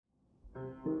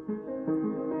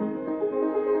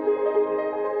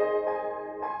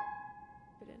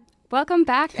Welcome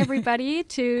back, everybody,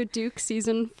 to Duke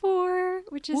Season 4,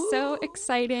 which is so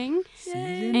exciting.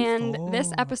 And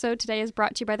this episode today is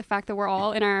brought to you by the fact that we're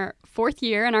all in our 4th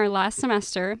year and our last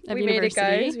semester of university. We made it,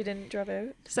 guys. We didn't drop out.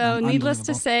 So needless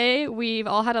to say, we've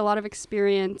all had a lot of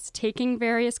experience taking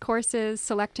various courses,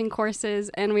 selecting courses,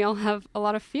 and we all have a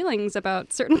lot of feelings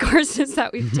about certain courses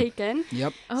that we've taken.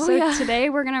 Yep. So today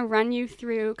we're going to run you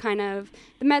through kind of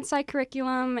the med-sci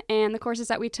curriculum and the courses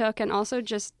that we took, and also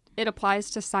just it applies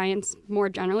to science more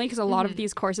generally because a lot of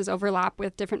these courses overlap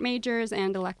with different majors,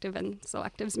 and elective and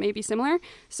selectives may be similar.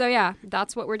 So yeah,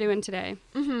 that's what we're doing today.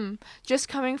 Just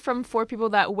coming from 4 people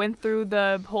that went through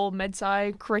the whole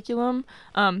med-sci curriculum,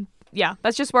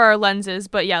 that's just where our lens is.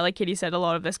 But yeah, like Katie said, a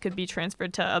lot of this could be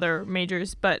transferred to other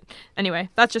majors. But anyway,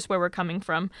 that's just where we're coming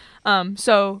from.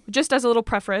 So just as a little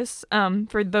preface,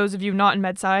 for those of you not in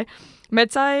med-sci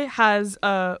has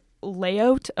a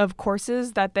layout of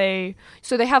courses that they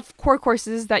have core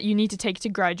courses that you need to take to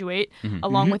graduate,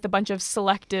 along with a bunch of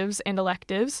selectives and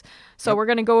electives. So we're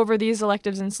going to go over these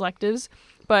electives and selectives.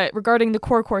 But regarding the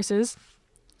core courses,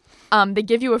 they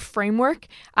give you a framework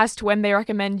as to when they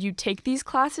recommend you take these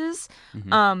classes.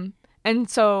 And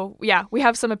so, yeah, we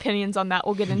have some opinions on that.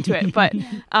 We'll get into it. But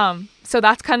so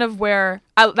that's kind of where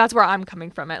I'm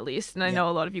coming from, at least. And I know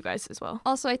a lot of you guys as well.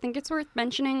 Also, I think it's worth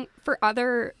mentioning for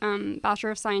other Bachelor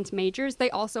of Science majors,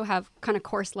 they also have kind of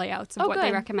course layouts of what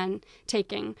they recommend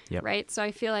taking, right? So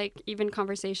I feel like even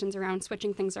conversations around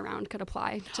switching things around could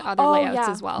apply to other layouts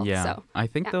as well. Yeah, so, I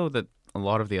think, though, that a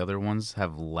lot of the other ones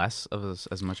have less of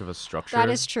as much of a structure. That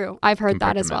is true. I've heard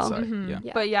that as well.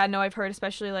 But yeah, no, I've heard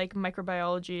especially like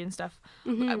microbiology and stuff.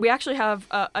 We actually have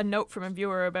a note from a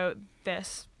viewer about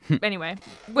this. Anyway,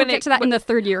 we'll get to that in the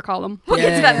 3rd year column. We'll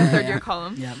get to that in the 3rd year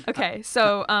column. Yeah. Okay,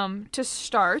 so to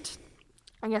start,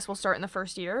 I guess we'll start in the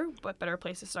 1st year. What better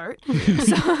place to start?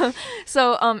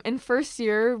 So in 1st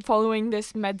year, following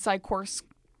this med-sci course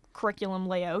curriculum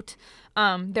layout,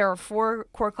 there are 4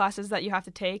 core classes that you have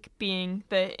to take, being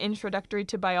the Introductory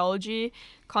to Biology,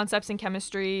 Concepts in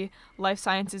Chemistry, Life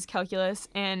Sciences Calculus,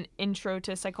 and Intro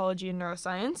to Psychology and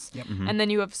Neuroscience. And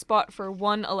then you have spot for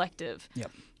 1 elective.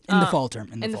 In the fall term.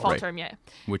 In the fall term, yeah.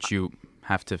 Which you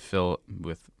have to fill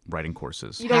with writing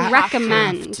courses. They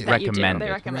recommend that you do. They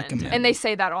recommend. And they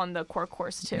say that on the core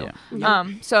course too.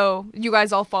 So you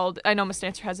guys all followed. I know Miss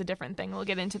Dancer has a different thing. We'll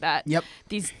get into that.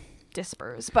 These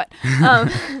dispers. But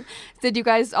did you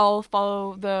guys all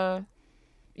follow the...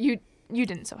 You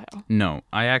didn't, Sohail? No.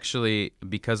 I actually,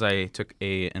 because I took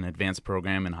an advanced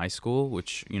program in high school,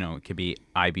 which, it could be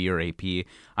IB or AP,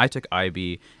 I took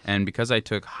IB. And because I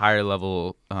took higher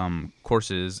level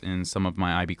courses in some of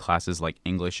my IB classes like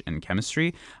English and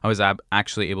chemistry, I was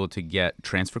actually able to get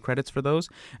transfer credits for those.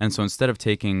 And so instead of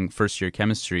taking first year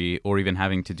chemistry or even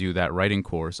having to do that writing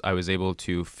course, I was able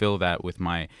to fill that with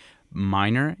my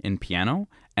minor in piano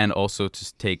and also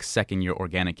to take 2nd year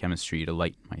organic chemistry to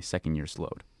lighten my 2nd year's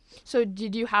load. So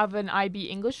did you have an IB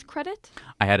English credit?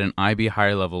 I had an IB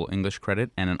higher level English credit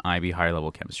and an IB higher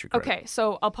level chemistry credit. Okay,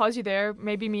 so I'll pause you there.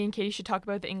 Maybe me and Katie should talk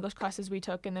about the English classes we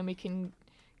took, and then we can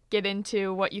get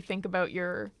into what you think about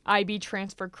your IB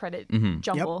transfer credit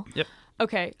jumble. Yep.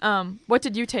 Okay, what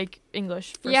did you take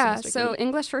English first semester? Yeah, so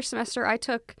English first semester I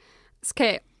took...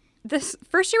 Okay, this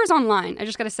first year was online. I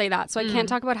just got to say that. So I can't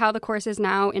talk about how the course is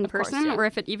now in person or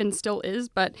if it even still is,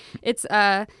 but it's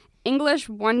English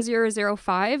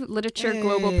 1005, Literature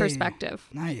Global Perspective.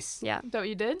 Nice. Yeah. Is that what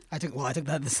you did? I took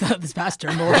that this past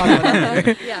term. But we'll talk about that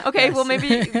later. Yeah. Okay, well maybe,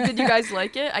 did you guys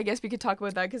like it? I guess we could talk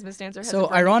about that because Miss Dancer has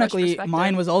So ironically,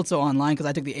 mine was also online because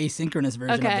I took the asynchronous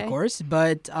version of the course,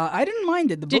 but I didn't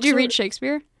mind it. Did you read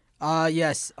Shakespeare?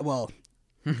 Yes. Well...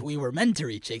 we were meant to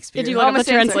read Shakespeare. Did you look up the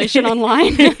translation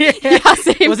online? Yeah,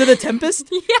 same. Was it The Tempest?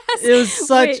 Yes. It was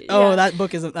such... that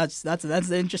book is... That's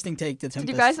an interesting take, The Tempest.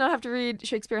 Did you guys not have to read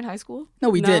Shakespeare in high school? No,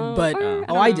 we did, but...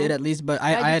 I did at least, but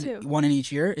I had too. 1 in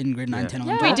each year in grade 9, 10,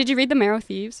 11. Wait, did you read The Marrow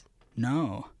Thieves?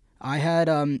 No. I had,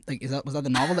 was that the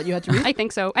novel that you had to read? I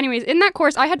think so. Anyways, in that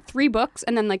course, I had 3 books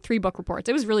and then 3 book reports.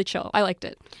 It was really chill. I liked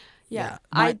it. Yeah.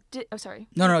 I did. Oh, sorry.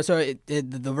 No. So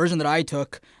the version that I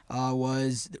took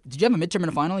was... Did you have a midterm and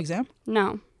a final exam?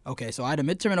 No. Okay, so I had a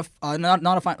midterm and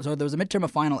not a final... So there was a midterm, a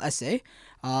final essay,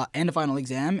 and a final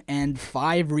exam, and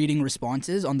 5 reading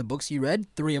responses on the books you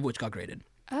read, 3 of which got graded.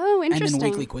 Oh, interesting. And then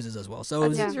weekly quizzes as well. So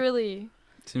it seems really...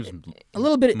 Seems a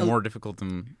little bit more difficult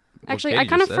than... Actually, I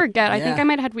kind of forget. Yeah. I think I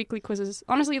might have had weekly quizzes.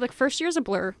 Honestly, first year's a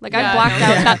blur. I blacked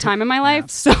out that time in my life,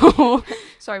 so...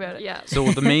 Sorry about it. Yeah.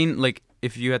 So the main,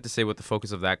 if you had to say what the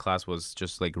focus of that class was,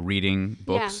 just like reading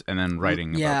books and then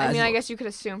writing. Yeah. I mean, I guess you could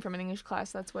assume from an English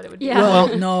class that's what it would be. Yeah.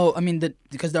 Well, no, I mean,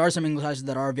 because there are some English classes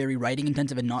that are very writing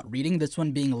intensive and not reading. This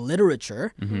one being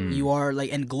literature, you are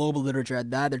like, and global literature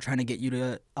at that, they're trying to get you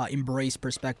to embrace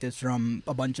perspectives from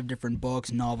a bunch of different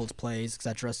books, novels, plays,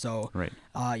 etc. So,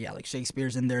 like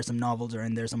Shakespeare's in there, some novels are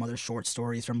in there, some other short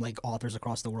stories from like authors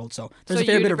across the world. So there's a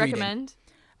fair bit of recommend?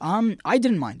 reading. I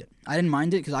didn't mind it. I didn't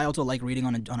mind it because I also like reading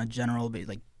on a general basis,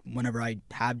 like whenever I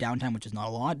have downtime, which is not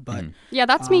a lot. But yeah,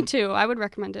 that's me too. I would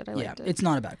recommend it. I liked it. It's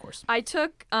not a bad course. I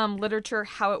took literature,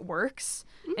 how it works,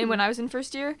 and when I was in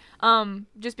first year,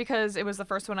 just because it was the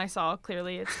first one I saw.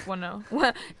 Clearly, it's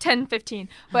 10, 15.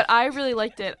 But I really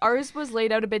liked it. Ours was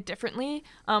laid out a bit differently.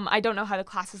 I don't know how the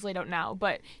class is laid out now,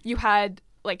 but you had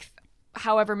like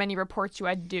however many reports you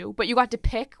had to do, but you got to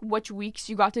pick which weeks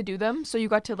you got to do them, so you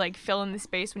got to like fill in the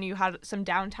space when you had some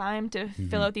downtime to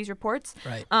fill out these reports.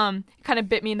 Right. It kind of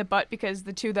bit me in the butt because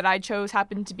the two that I chose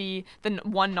happened to be the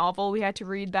one novel we had to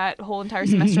read that whole entire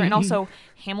semester, and also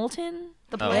Hamilton,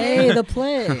 the play. The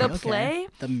play. The Okay. play.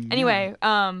 The- Anyway,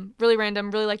 really random,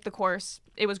 really liked the course.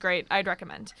 It was great. I'd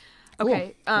recommend.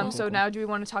 Okay, so now do we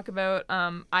want to talk about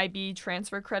IB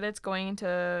transfer credits going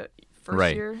into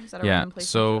first year? Is that a random place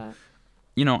so for that?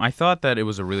 I thought that it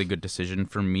was a really good decision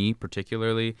for me,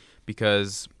 particularly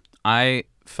because I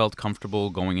felt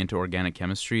comfortable going into organic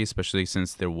chemistry, especially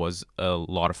since there was a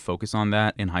lot of focus on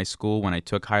that in high school when I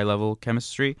took high level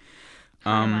chemistry.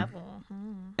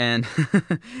 And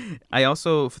I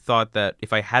also thought that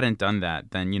if I hadn't done that,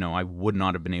 then, I would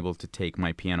not have been able to take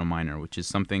my piano minor, which is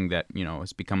something that,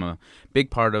 has become a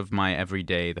big part of my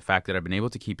everyday. The fact that I've been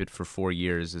able to keep it for 4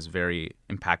 years is very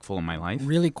impactful in my life.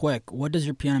 Really quick, what does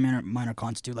your piano minor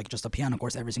constitute? Like just a piano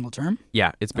course every single term?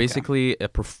 Yeah, it's basically a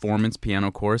performance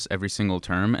piano course every single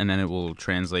term, and then it will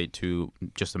translate to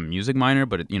just a music minor,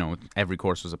 but, every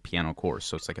course was a piano course,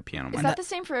 so it's like a piano minor. Is that the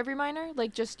same for every minor?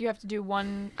 Like, just you have to do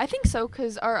one? I think so,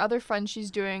 because our other friend,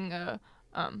 she's doing a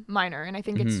minor, and I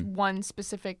think it's one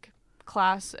specific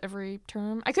class every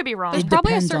term. I could be wrong. There's It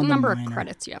probably a depends certain on the number of minor.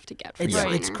 credits you have to get for It's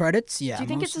your it's minor. credits, yeah. Do you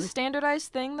think it's mostly. a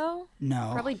standardized thing, though?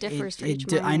 No, Probably differs for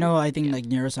each I minor. know. I think like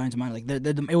neuroscience minor, like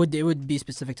it would be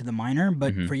specific to the minor,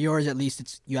 but for yours at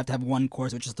least, you have to have one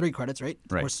course, which is 3 credits, right?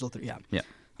 Right. Or still 3, yeah. Yeah,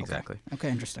 exactly. Okay,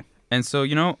 interesting. And so,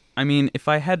 if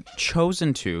I had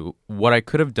chosen to, what I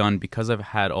could have done, because I've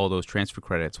had all those transfer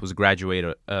credits, was graduate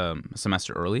a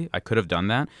semester early. I could have done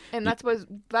that. And that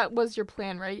was your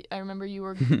plan, right? I remember you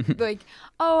were like,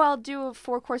 "Oh, I'll do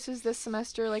 4 courses this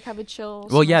semester, like have a chill."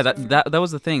 Well, yeah, semester." that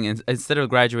was the thing. Instead of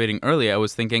graduating early, I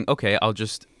was thinking, okay, I'll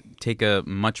just take a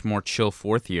much more chill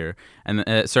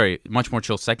much more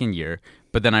chill second year.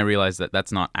 But then I realized that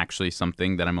that's not actually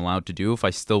something that I'm allowed to do if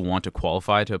I still want to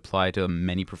qualify to apply to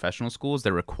many professional schools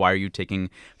that require you taking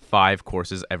 5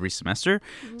 courses every semester.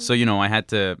 So, I had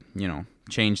to,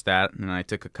 change that, and I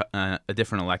took a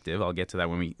different elective. I'll get to that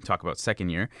when we talk about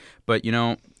second year. But,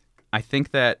 I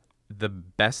think that the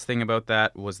best thing about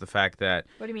that was the fact that...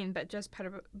 What do you mean, best part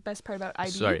about IB?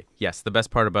 Sorry, yes, the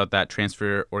best part about that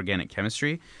transfer organic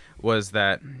chemistry was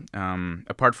that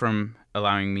apart from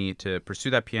allowing me to pursue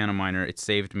that piano minor, it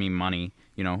saved me money,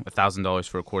 $1,000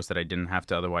 for a course that I didn't have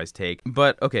to otherwise take.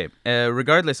 But, okay,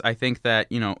 regardless, I think that,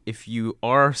 if you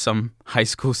are some high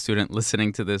school student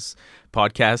listening to this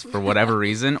podcast for whatever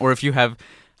reason, or if you have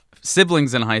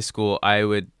siblings in high school, I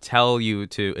would tell you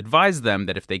to advise them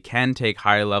that if they can take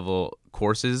higher level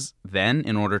courses then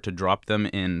in order to drop them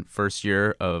in first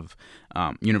year of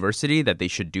university, that they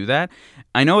should do that.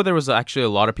 I know there was actually a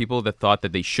lot of people that thought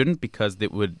that they shouldn't because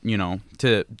it would,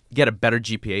 to get a better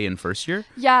GPA in first year.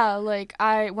 Yeah, like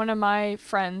one of my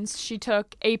friends, she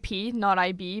took AP, not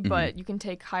IB, but you can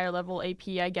take higher level AP,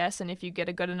 I guess, and if you get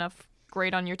a good enough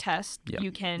grade on your test,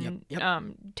 you can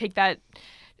take that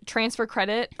transfer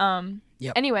credit.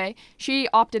 Anyway, she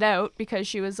opted out because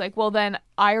she was like, well, then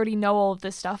I already know all of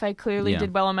this stuff. I clearly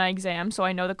did well on my exam, so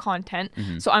I know the content.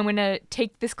 So I'm going to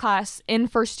take this class in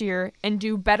first year and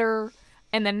do better,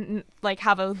 and then like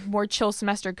have a more chill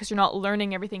semester because you're not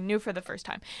learning everything new for the first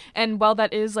time. And while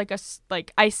that is like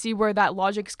I see where that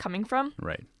logic's coming from.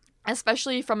 Right.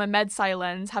 Especially from a med-sci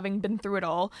lens, having been through it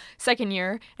all, second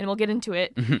year, and we'll get into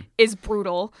it, is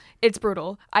brutal. It's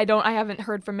brutal. I haven't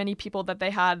heard from many people that they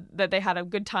had a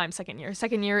good time second year.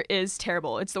 Second year is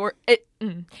terrible. It's the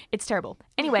it's terrible.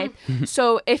 Anyway,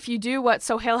 so if you do what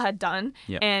Sohail had done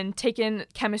and taken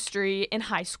chemistry in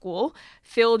high school,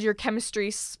 filled your chemistry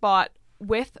spot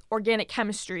with organic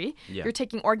chemistry. Yeah. You're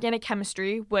taking organic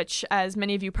chemistry, which, as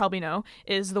many of you probably know,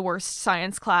 is the worst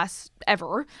science class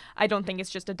ever. I don't think it's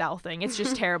just a Dal thing. It's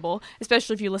just terrible,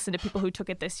 especially if you listen to people who took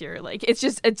it this year. Like, it's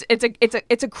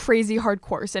a crazy hard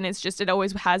course, and it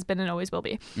always has been and always will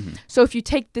be. Mm-hmm. So if you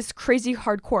take this crazy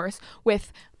hard course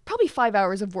with probably 5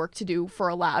 hours of work to do for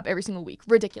a lab every single week.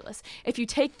 Ridiculous. If you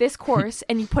take this course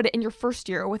and you put it in your first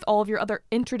year with all of your other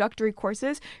introductory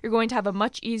courses, you're going to have a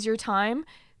much easier time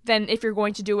than if you're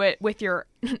going to do it with your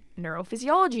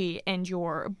neurophysiology and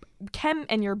your chem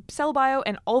and your cell bio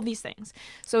and all these things.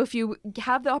 So if you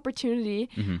have the opportunity,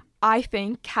 I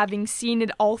think, having seen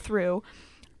it all through,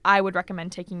 I would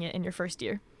recommend taking it in your first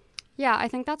year. Yeah, I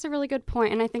think that's a really good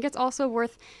point. And I think it's also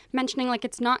worth mentioning, like,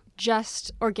 it's not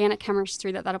just organic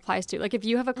chemistry that applies to. Like, if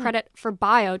you have a credit for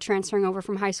bio transferring over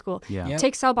from high school,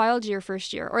 take cell biology your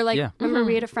first year. Or, like, remember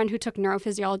we had a friend who took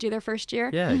neurophysiology their first year?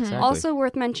 Yeah, exactly. Also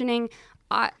worth mentioning,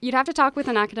 you'd have to talk with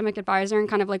an academic advisor and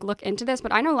kind of, like, look into this.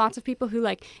 But I know lots of people who,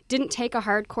 like, didn't take a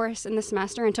hard course in the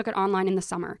semester and took it online in the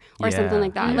summer or something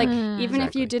like that. Like, even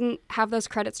if you didn't have those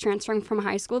credits transferring from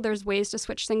high school, there's ways to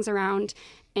switch things around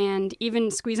and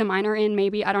even squeeze a minor in,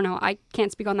 maybe. I don't know. I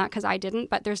can't speak on that because I didn't,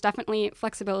 but there's definitely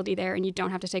flexibility there, and you don't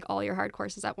have to take all your hard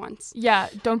courses at once. Yeah,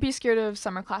 don't be scared of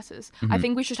summer classes. I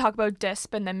think we should talk about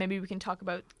DISP, and then maybe we can talk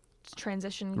about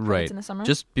transition credits in the summer.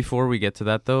 Just before we get to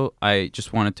that, though, I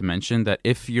just wanted to mention that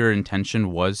if your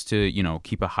intention was to,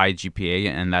 keep a high GPA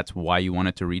and that's why you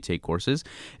wanted to retake courses,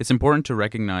 it's important to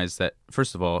recognize that,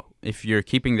 first of all, if you're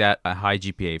keeping that a high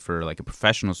GPA for like a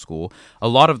professional school, a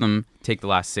lot of them take the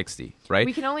last 60, right?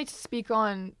 We can only speak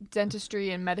on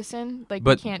dentistry and medicine. Like,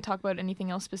 we can't talk about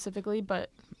anything else specifically, but...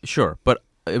 Sure, but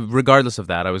regardless of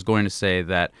that, I was going to say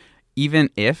that even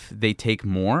if they take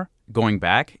more, going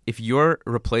back, if you're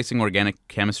replacing organic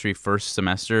chemistry first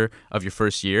semester of your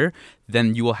first year,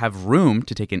 then you will have room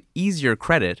to take an easier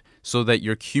credit so that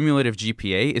your cumulative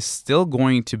GPA is still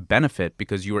going to benefit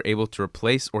because you were able to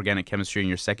replace organic chemistry in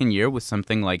your second year with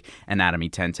something like Anatomy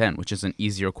 1010, which is an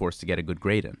easier course to get a good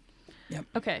grade in. Yep.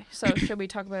 Okay, so should we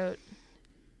talk about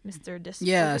Mr. DISP?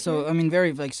 Yeah, so I mean,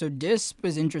 so DISP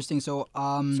is interesting. So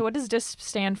so what does DISP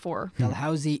stand for?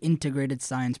 Dalhousie Integrated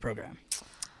Science Program.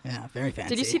 Yeah, very fancy.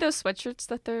 Did you see those sweatshirts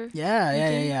that they're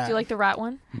Yeah. Do you like the rat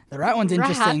one? The rat one's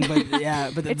interesting,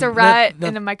 but it's a rat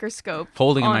in a microscope.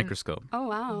 Holding a microscope. Oh,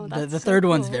 wow. The third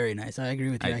one's very nice. I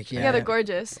agree with you, actually. Yeah, they're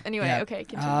gorgeous. Anyway, okay,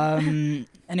 continue.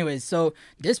 Anyways, so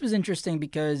DISP is interesting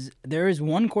because there is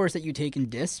one course that you take in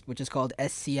DISP, which is called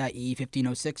SCIE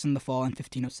 1506 in the fall and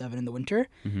 1507 in the winter,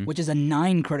 which is a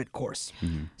 9-credit course.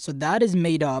 So that is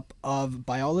made up of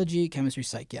biology, chemistry,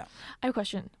 psych, I have a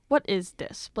question. What is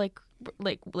DISP? Like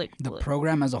the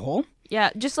program as a whole?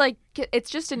 Yeah, just like it's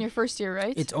just in your first year,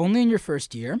 right? It's only in your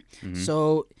first year.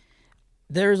 So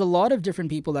there's a lot of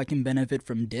different people that can benefit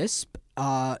from DISP.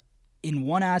 In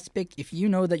one aspect, if you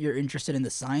know that you're interested in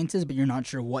the sciences, but you're not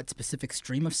sure what specific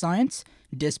stream of science,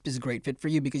 DISP is a great fit for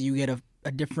you because you get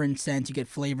a different sense. You get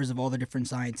flavors of all the different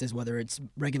sciences, whether it's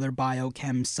regular bio,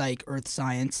 chem, psych, earth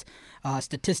science,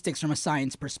 statistics from a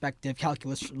science perspective,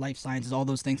 calculus, life sciences, all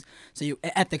those things. So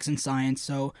ethics and science.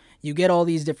 So you get all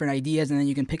these different ideas, and then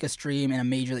you can pick a stream and a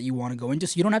major that you want to go into.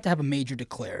 So you don't have to have a major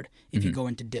declared if you go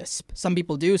into DISP. Some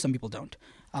people do, some people don't.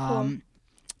 Cool.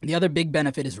 The other big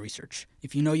benefit is research.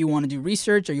 If you know you want to do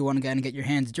research or you want to kind of get your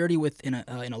hands dirty in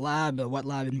a lab, a wet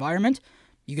lab environment,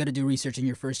 you got to do research in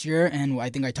your first year. And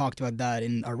I think I talked about that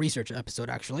in our research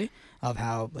episode, actually, of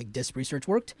how like DISP research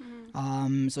worked.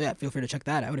 So yeah, feel free to check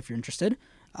that out if you're interested.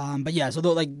 But yeah, so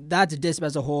that's DISP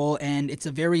as a whole, and it's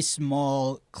a very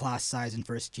small class size in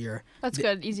first year. That's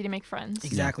good, easy to make friends.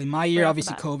 Exactly. My year,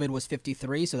 obviously, COVID was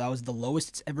 53, so that was the lowest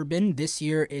it's ever been. This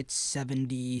year, it's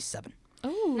 77.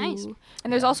 Oh, nice.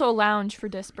 And there's also a lounge for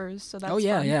dispers, so that's fun.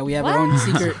 Yeah. We have our own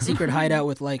secret hideout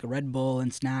with like Red Bull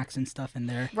and snacks and stuff in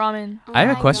there. Ramen. I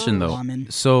have a question though.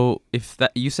 Ramen. So if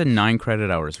that you said 9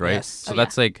 credit hours, right? Yes. So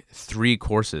that's like 3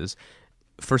 courses.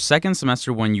 For second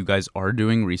semester, when you guys are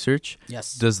doing research,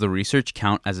 yes, does the research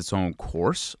count as its own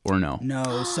course or no?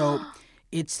 No. So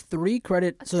it's 3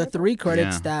 credit. So the 3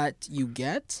 credits that you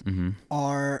get the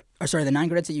 9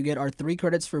 credits that you get are 3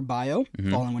 credits for bio,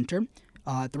 fall and winter.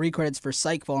 3 credits for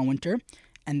psych, fall and winter.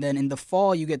 And then in the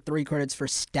fall, you get 3 credits for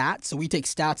stats. So we take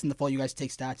stats in the fall. You guys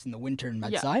take stats in the winter in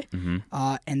Med Sci.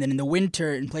 And then in the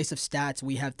winter, in place of stats,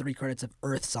 we have 3 credits of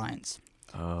earth science.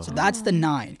 Oh. So that's the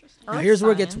 9. Now here's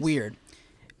where it gets weird.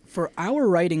 For our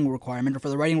writing requirement, or for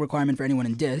the writing requirement for anyone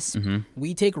in DISP,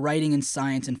 we take writing and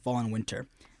science in fall and winter.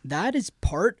 That is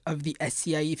part of the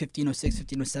SCIE 1506,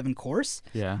 1507 course.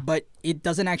 Yeah. But it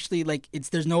doesn't actually,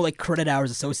 there's no, credit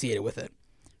hours associated with it.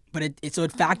 But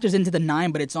it factors into the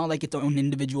 9, but it's not like its own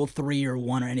individual 3 or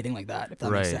 1 or anything like that, if that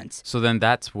makes sense. So then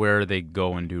that's where they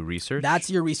go and do research? That's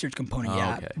your research component,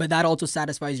 yeah. Okay. But that also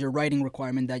satisfies your writing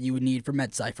requirement that you would need for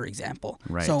MedSci, for example.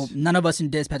 Right. So none of us in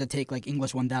DISP had to take like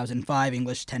English 1005,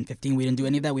 English 1015. We didn't do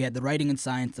any of that. We had the writing and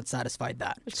science that saatified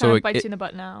that. Which So kind of it- bites you in the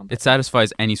butt now. It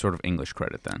satisfies any sort of English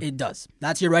credit then? It does.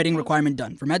 That's your writing requirement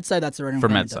done. For MedSci, that's the writing For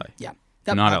requirement MedSci. done. Yeah.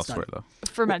 Not that's elsewhere, done. though.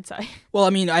 For MedSci. Well, I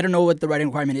mean, I don't know what the writing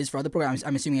requirement is for other programs.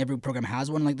 I'm assuming every program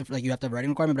has one, like you have to have a writing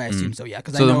requirement, but I assume so, yeah.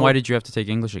 So then why did you have to take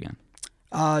English again?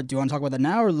 Do you want to talk about that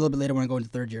now or a little bit later when I go into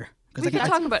third year? We can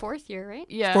talk about 4th year, right?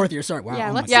 Yeah. Fourth year, sorry. Wow. Yeah,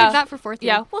 oh let's my save God. that for 4th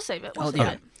year. Yeah, we'll save it. We'll save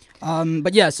yeah. it.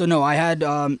 But yeah, so no, I had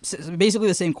basically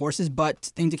the same courses, but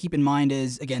thing to keep in mind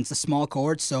is, again, it's a small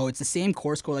cohort, so it's the same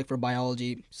course code like for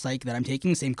biology psych that I'm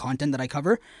taking, same content that I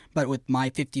cover, but with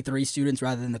my 53 students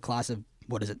rather than the class of,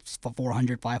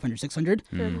 400, 500, 600.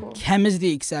 Very cool. Chem is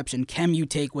the exception. Chem you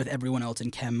take with everyone else in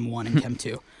Chem 1 and Chem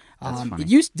 2.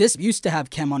 funny. This used to have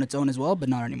Chem on its own as well, but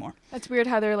not anymore. That's weird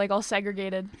how they're like all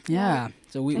segregated. Yeah,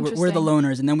 so we're the Interesting.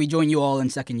 loners, and then we join you all in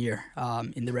second year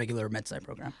in the regular MedSci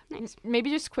program. Nice. Maybe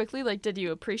just quickly, like, did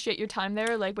you appreciate your time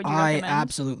there? Like, would you I recommend?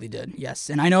 absolutely did, yes.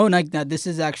 And I know like that this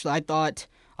is actually,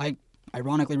 I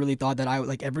ironically really thought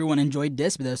that everyone enjoyed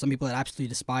this, but there's some people that absolutely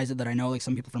despise it that I know, like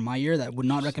some people from my year that would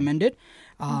not recommend it.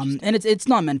 And it's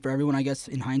not meant for everyone, I guess,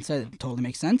 in hindsight. It totally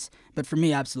makes sense. But for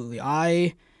me, absolutely.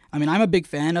 I mean, I'm a big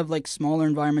fan of like smaller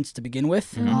environments to begin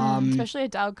with. Especially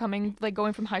at Dow going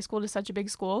from high school to such a big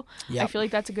school. Yep. I feel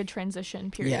like that's a good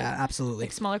transition period. Yeah, absolutely.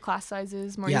 Like smaller class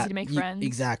sizes, more easy to make friends.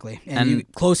 Exactly. And you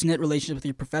close-knit relationship with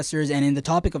your professors. And in the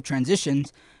topic of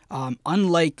transitions,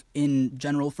 unlike in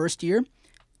general first year,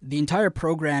 the entire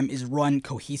program is run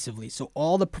cohesively. So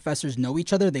all the professors know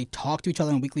each other. They talk to each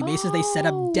other on a weekly basis. They set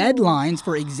up deadlines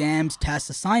for exams, tests,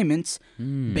 assignments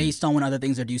based on when other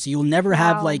things are due. So you'll never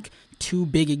have like 2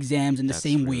 big exams in the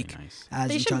same really week nice. as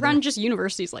They each should other. run just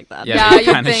universities like that. Yeah, they you'd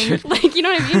kinda think. should. Like, you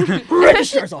know what I mean?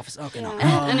 Registrar's office. Okay, no.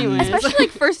 Anyways. Especially like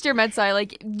first year MedSci,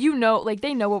 like like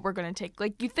they know what we're gonna take.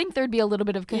 Like you think there'd be a little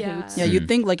bit of cahoots. Yeah, you'd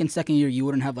think like in second year you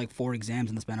wouldn't have like 4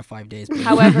 exams in the span of 5 days. But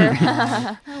However,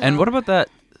 And what about that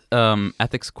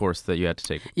ethics course that you had to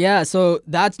take? yeah, so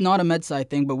that's not a MedSci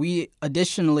thing, but we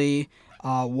additionally,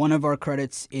 one of our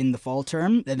credits in the fall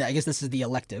term, and I guess this is the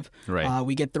elective, Right.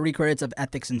 we get 3 credits of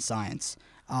ethics and science.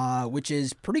 Which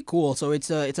is pretty cool. So it's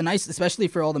a nice, especially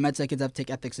for all the MedSci kids that have to take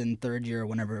ethics in third year or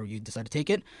whenever you decide to take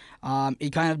it.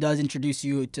 It kind of does introduce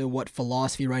you to what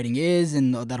philosophy writing is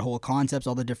and that whole concepts,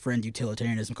 all the different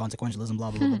utilitarianism, consequentialism,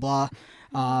 blah, blah, blah, blah,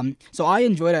 blah. So I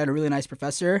enjoyed it. I had a really nice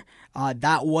professor.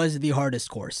 That was the hardest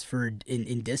course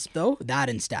in DISP though, that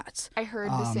and stats. I heard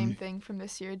the same thing from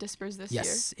this year. Dispers this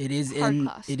Yes, it is Hard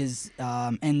class. it is,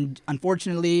 and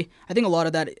unfortunately, I think a lot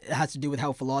of that has to do with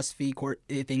how philosophy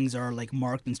things are like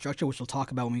marked in structure, which we'll talk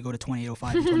about when we go to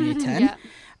 2805 and 2810.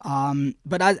 Yeah.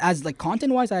 But as like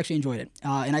content wise, I actually enjoyed it,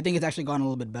 and I think it's actually gotten a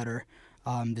little bit better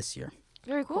this year.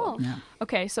 Very cool. Yeah.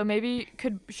 Okay, so maybe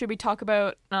should we talk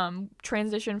about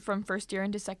transition from first year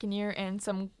into second year and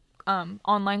some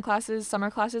online classes, summer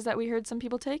classes that we heard some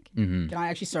people take? Mm-hmm.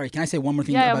 Can I say one more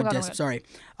thing Yeah, about oh my God, DISP? Sorry.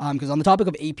 Because on the topic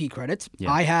of AP credits,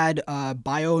 Yeah. I had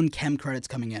bio and chem credits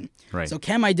coming in. Right. So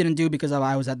chem I didn't do because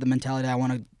I was at the mentality I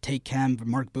want to take chem for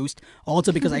Mark Boost.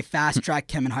 Also because I fast-tracked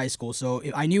chem in high school. So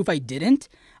I knew if I didn't,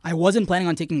 I wasn't planning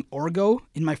on taking orgo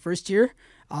in my first year.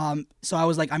 So I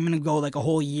was like, I'm going to go like a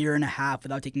whole year and a half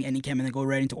without taking any chem and then go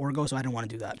right into orgo, so I didn't want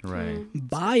to do that. Right.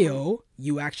 Bio,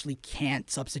 you actually can't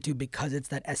substitute because it's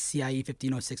that SCIE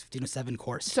 1506, 1507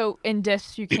 course. So in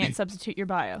DISP, you can't substitute your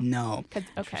bio. No.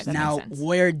 Okay, that Now, makes sense.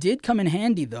 where it did come in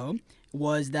handy, though,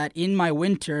 was that in my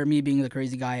winter, me being the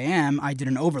crazy guy I am, I did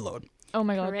an overload. Oh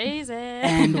my God. Crazy.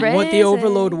 And what the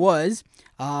overload was,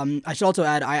 I should also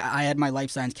add, I had my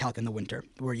life science calc in the winter,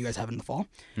 where you guys have it in the fall.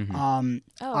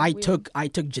 I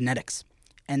took genetics.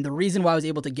 And the reason why I was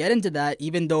able to get into that,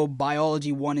 even though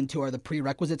biology 1 and 2 are the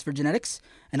prerequisites for genetics,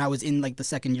 and I was in like the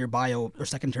second year bio or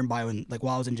second term bio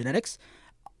while I was in genetics,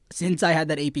 since I had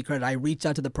that AP credit, I reached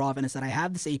out to the prof and I said, I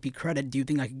have this AP credit. Do you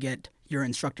think I could get your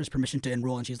instructor's permission to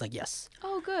enroll? And she's like, yes.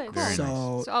 Oh, good. Very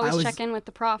So, So always I was, check in with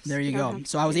the profs. there you don't go. have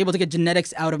So I was able to get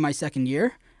genetics out of my second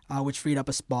year, which freed up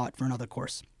a spot for another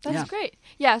course. That's great.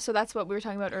 Yeah, so that's what we were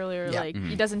talking about earlier. Yeah. Like,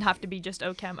 it doesn't have to be just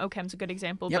OChem. OChem's a good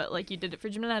example, Yep. but like you did it for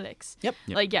genetics. Yep.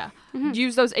 Like,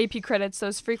 use those AP credits,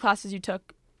 those free classes you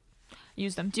took,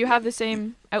 use them. Do you have the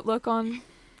same outlook on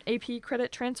AP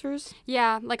credit transfers?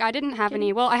 Yeah, like I didn't have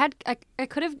any. Well, I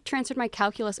could have transferred my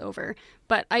calculus over,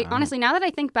 but I honestly, now that I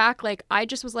think back, like I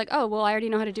just was like, oh, well, I already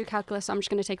know how to do calculus, so I'm just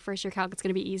going to take first year calc. It's going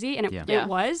to be easy, and it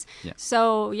was. Yeah.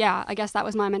 So yeah, I guess that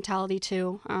was my mentality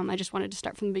too. I just wanted to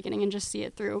start from the beginning and just see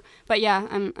it through. But yeah,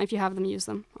 if you have them, use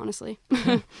them. Honestly.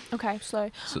 Okay,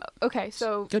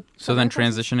 so good. So then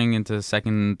transitioning into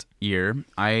second year,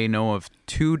 I know of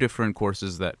 2 different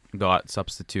courses that got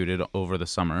substituted over the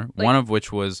summer. Like, one of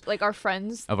which was like our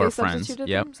friends. Of our friends.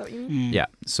 Yep. Is that what you mean? Yeah.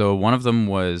 So one of them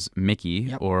was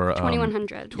Mickey or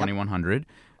 2100. 2100.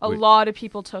 A lot of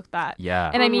people took that. Yeah.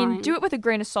 And I mean, do it with a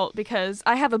grain of salt because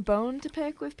I have a bone to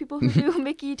pick with people who do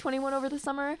Mickey 21 over the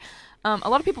summer. A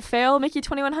lot of people fail Mickey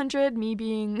 2100, me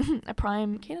being a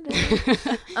prime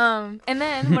candidate. And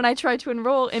then when I tried to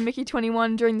enroll in Mickey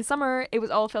 21 during the summer, it was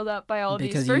all filled up by all of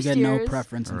these first years. Because you get no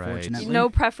preference, unfortunately. No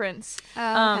preference.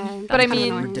 Okay. But I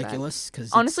mean, ridiculous. Cause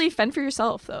honestly, fend for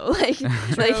yourself though. Like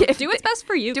if do what's best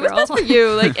for you. Do what's best for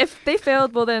you. Like if they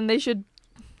failed, well then they should.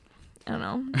 I don't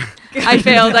know. I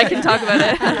failed. I can talk about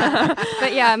it.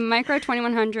 But yeah, micro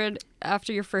 2100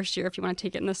 after your first year, if you want to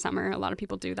take it in the summer, a lot of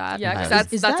people do that. Yeah,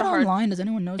 because is that's that a hard. online? Does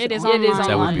anyone know? It is online. online. It is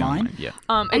That would be online. online. Yeah.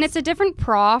 And it's a different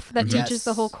prof that Yes. teaches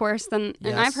the whole course than.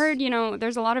 And I've heard,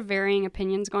 there's a lot of varying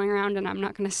opinions going around, and I'm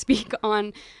not going to speak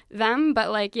on them.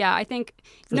 But like, yeah, I think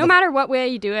no matter what way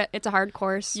you do it, it's a hard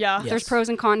course. Yeah. There's pros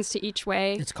and cons to each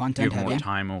way. It's You content have more heavy.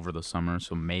 time over the summer,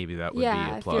 so maybe that would be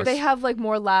Yeah, a if plus. They have like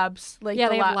more labs. Like Yeah,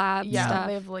 they have labs Yeah, stuff.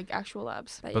 they have like actual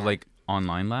labs. But But yeah. like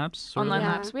online labs? Sort Online of?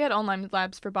 Yeah. labs. We had online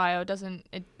labs for bio.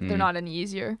 They're not any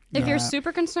easier. If you're Yeah.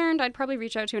 super concerned, I'd probably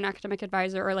reach out to an academic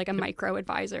advisor or like a micro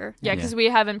advisor. Yeah, because we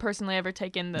haven't personally ever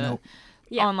taken the Nope.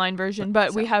 online version,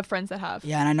 but we have friends that have.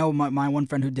 Yeah, and I know my one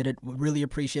friend who did it really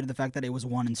appreciated the fact that it was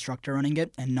one instructor running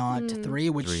it and not 3,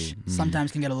 which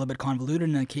sometimes can get a little bit convoluted.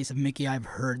 In the case of Mickey, I've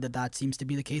heard that seems to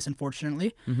be the case,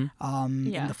 unfortunately, in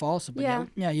the fall. So, but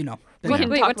yeah, you know. Wait, talk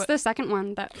what's about- the second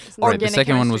one? Right, the Organic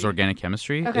second one was chemistry. organic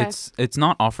chemistry. Okay. It's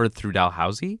not offered through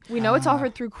DUHC. We know it's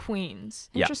offered through Queens.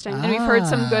 Yeah. Interesting. And we've heard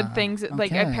some good things.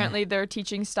 Like okay. apparently their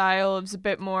teaching style is a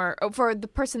bit more for the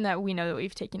person that we know that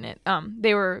we've taken it.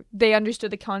 They understood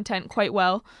the content quite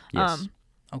well. Yes.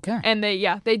 Okay. And they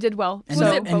did well. And Was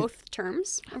no- it and- both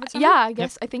terms? over summer? Yeah, I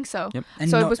guess I think so. Yep. And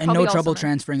so no, it was and probably no all trouble summer.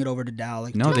 transferring it over to Dow.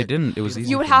 Like No, they didn't. It was easy.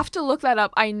 You would for them. have to look that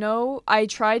up. I know I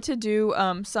tried to do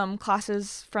some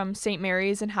classes from St.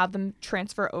 Mary's and have them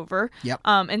transfer over. Yep.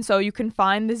 And so you can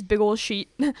find this big old sheet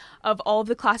of all of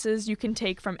the classes you can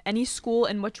take from any school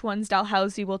and which ones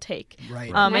Dalhousie will take. Right.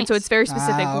 And so it's very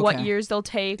specific what okay. years they'll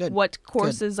take, Good. what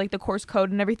courses, like the course code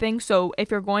and everything. So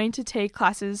if you're going to take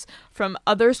classes from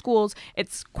other schools,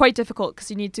 it's quite difficult because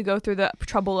you need to go through the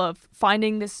trouble of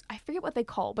finding this. I forget what they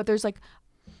call, but there's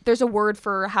a word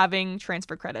for having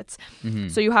transfer credits.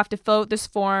 So you have to fill out this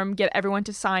form, get everyone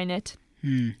to sign it.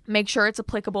 Make sure it's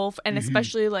applicable, and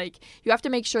especially like you have to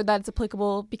make sure that it's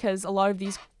applicable because a lot of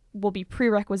these will be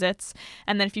prerequisites,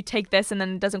 and then if you take this and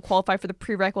then it doesn't qualify for the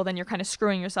prereq, well then you're kind of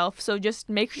screwing yourself. So just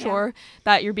make sure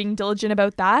that you're being diligent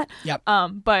about that. Yep.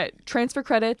 But transfer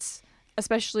credits,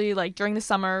 especially like during the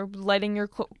summer, lightening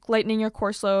your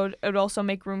course load, it would also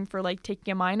make room for like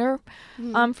taking a minor,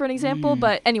 for an example.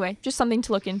 But anyway, just something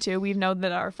to look into. We know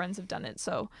that our friends have done it.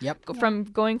 So Yep. from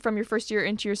going from your first year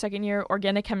into your second year,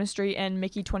 organic chemistry and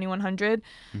Mickey 2100,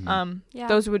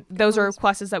 those are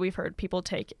classes that we've heard people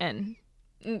take, and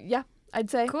yeah, I'd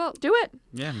say Cool. do it.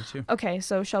 Yeah, me too. Okay,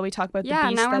 so shall we talk about the Yeah,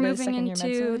 beast now we're that is moving second year into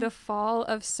medicine? the fall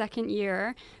of second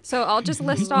year. So I'll just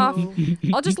list off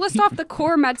the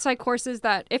core med sci courses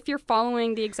that if you're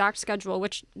following the exact schedule,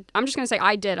 which I'm just going to say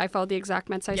I did. I followed the exact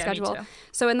med sci Yeah, me schedule. too.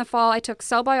 So in the fall, I took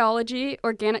cell biology,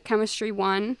 organic chemistry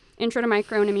 1, intro to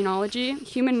micro and immunology,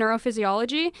 human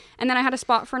neurophysiology, and then I had a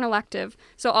spot for an elective.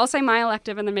 So I'll say my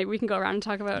elective and then maybe we can go around and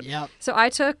talk about. Yep. So I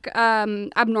took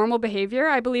abnormal behavior.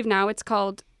 I believe now it's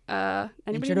called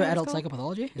anybody Intro know to what adult it's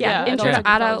called? psychopathology? Yeah, intro adult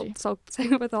to adult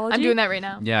psychopathology. I'm doing that right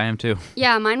now. Yeah, I am too.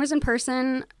 Yeah, mine was in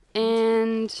person,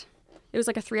 and it was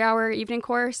like a 3-hour evening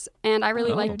course, and I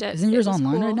really liked it. Isn't It yours was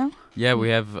online cool. right now? Yeah, we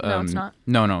have. No, it's not.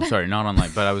 No, sorry, not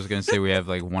online. But I was gonna say we have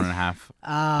like 1.5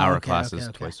 hour Okay, classes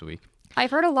okay. twice a week. I've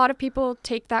heard a lot of people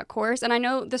take that course, and I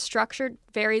know the structure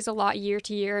varies a lot year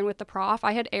to year and with the prof.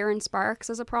 I had Erin Sparks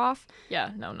as a prof.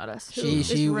 Yeah, no, not us.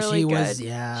 She really was, good.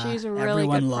 yeah. She's a really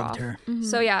everyone good loved prof. her.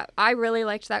 So yeah, I really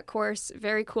liked that course.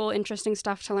 Very cool, interesting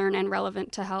stuff to learn and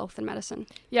relevant to health and medicine.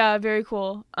 Yeah, very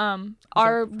cool. We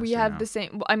professor had now? the same.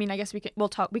 Well, I mean, I guess we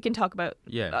can talk about.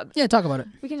 Yeah. Yeah, talk about it.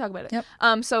 We can talk about it.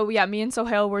 Yep. So yeah, me and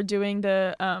Sohail were doing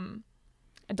the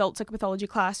adult psychopathology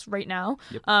class right now.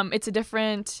 Yep. It's a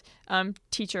different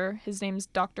teacher. His name's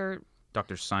Dr.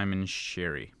 Dr. Simon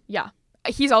Sherry. Yeah.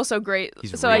 He's also great.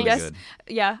 He's so really I guess good.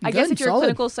 Yeah, I Good, guess if you're solid. a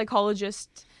clinical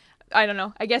psychologist, I don't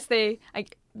know. I guess They're It's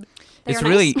nice.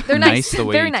 really They're nice. the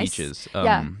way Very he nice. teaches.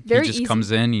 Yeah, very he just easy.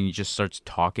 comes in and he just starts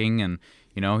talking, and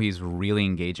he's really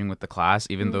engaging with the class,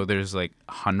 even though there's like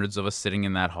hundreds of us sitting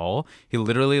in that hall. He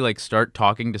literally like start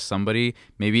talking to somebody,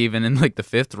 maybe even in like the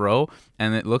 5th row,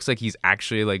 and it looks like he's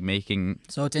actually like making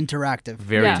So it's interactive.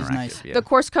 very Yeah. Which is interactive. nice. Yeah. The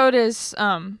course code is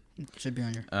Should be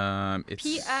on your. It's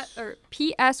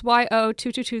PSYO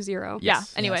 2220. yeah.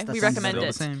 Anyway, Yes, that we sounds recommend still the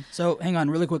it. same. So hang on,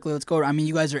 really quickly. Let's go. I mean,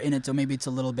 you guys are in it, so maybe it's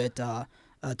a little bit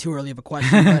too early of a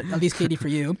question. But at least, Katie, for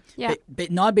you, Yeah.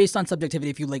 not based on subjectivity.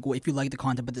 If you like the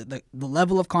content, but the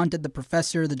level of content, the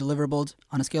professor, the deliverables,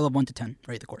 on a scale of 1 to 10,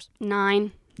 rate the course.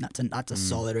 9. That's a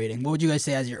solid rating. What would you guys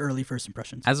say as your early first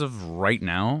impressions? As of right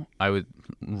now, I would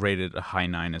rate it a high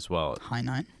 9 as well. High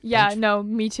 9. Yeah, Paige? no,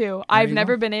 me too. There I've you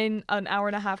never go. been in an hour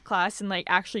and a half class and like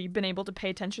actually been able to pay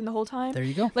attention the whole time. There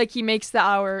you go. Like he makes the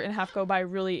hour and a half go by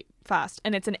really fast,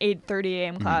 and it's an 8:30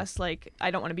 a.m. class. Like I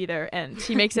don't want to be there, and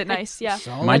he makes it nice. Yeah,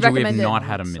 Solid. Mind I'd you, we have recommend it. not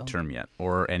had a So- midterm yet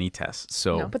or any tests,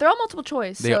 so No, but they're all multiple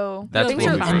choice, They- so that's things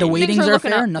what are we And the Things weightings are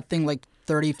looking fair. up. Nothing like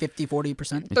 30, 50,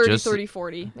 40%. 30, just- 30,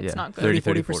 40. It's yeah, not good. 30,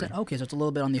 40%. Okay, so it's a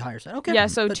little bit on the higher side. Okay. Yeah,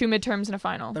 so but, 2 midterms and a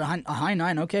final. but a high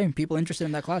 9. Okay, people interested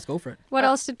in that class, go for it. What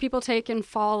else did people take in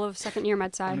fall of second year med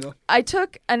I'm sci? gonna go. I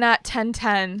took a Nat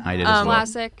 1010. I did as well.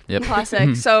 Classic. Yep.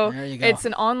 Classic. So There you go. it's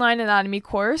an online anatomy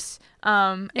course.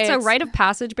 It's a rite of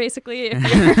passage, basically, if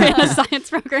you're in a science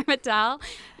program at Dal.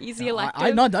 Easy elective.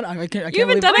 I've not done it. I can't You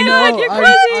haven't believe done it? No, You're I've,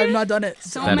 crazy. I've not done it.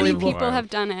 So That's many unbelievable. people have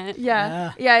done it.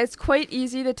 Yeah, it's quite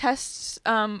easy. The tests,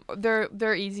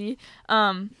 they're easy.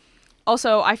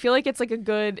 Also, I feel like it's like a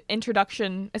good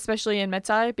introduction, especially in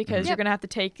MedSci, because you're gonna have to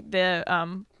take the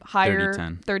higher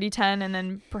 30-10. 30-10 and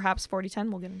then perhaps 40-10.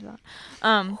 We'll get into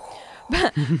that.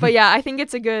 But yeah, I think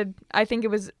it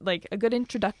was like a good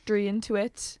introductory into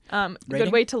it. A Rating?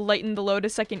 good way to lighten the load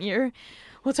of second year.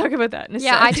 We'll talk about that in a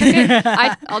Yeah, I sec. took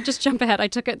it. I'll just jump ahead. I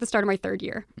took it at the start of my 3rd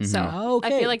year. So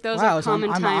Okay. I feel like those Wow, are so common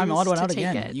I'm times odd one to out take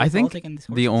again. it. You've I all think taken these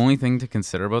the courses. only thing to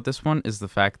consider about this one is the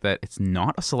fact that it's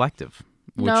not a selective.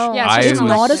 Which No. Yeah, it's I just It's an was-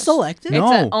 not a elective. selective.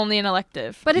 No. Only an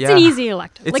elective. But it's Yeah. an easy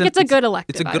elective. It's It's a good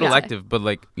elective. It's a I good would say. elective, but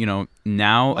like,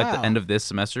 now at Wow. the end of this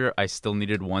semester, I still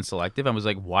needed one selective. I was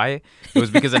like, why? It was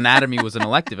because anatomy was an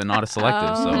elective and not a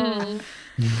selective. So Oh.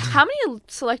 How many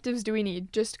selectives do we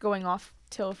need? Just going off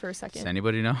till for a second. does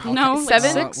anybody know? No, Okay, like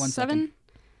 7? 6, 1 7. second.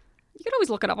 You could always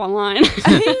look it up online.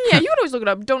 Yeah, you could always look it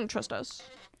up. Don't trust us.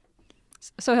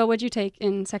 So, Hill, what'd you take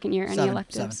in second year? Any 7,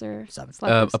 electives or 7.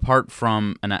 selectives? Apart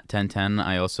from a Nat 1010,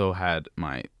 I also had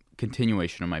my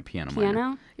continuation of my piano minor.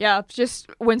 Piano? Yeah, just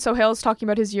when Sohail's talking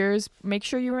about his years, make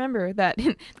sure you remember that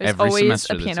there's Every always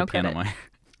semester a there's piano a piano credit. minor.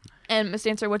 And Miss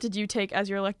Dancer, what did you take as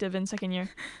your elective in second year?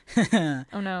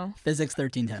 Oh no. Physics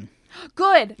 1310.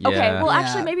 Good. Okay. Yeah. Well, Yeah.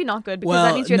 actually, maybe not good because Well,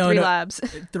 that means you had no, 3 no. labs.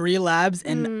 3 labs,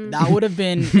 and that would have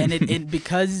been, and it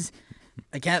because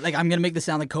I can't, like, I'm gonna make this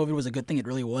sound like COVID was a good thing. It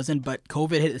really wasn't, but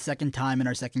COVID hit the second time in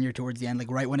our second year towards the end, like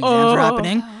right when exams were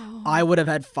happening. I would have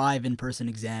had 5 in-person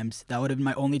exams. That would have been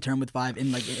my only term with 5.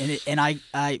 And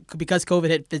I because COVID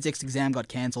hit, physics exam got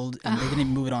canceled, and they didn't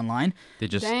even move it online. They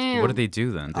just, Damn. what did they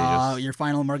do then? They just, Your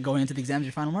final mark going into the exam is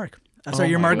your final mark. Oh Sorry,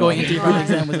 your my mark going God. into your final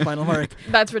exam was the final mark.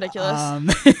 That's ridiculous.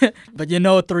 But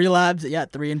 3 labs,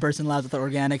 3 in-person labs with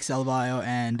organics, cell bio,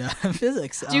 and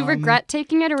physics. Do you regret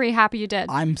taking it, or were you happy you did?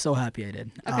 I'm so happy I did.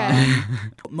 Okay.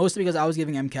 Mostly because I was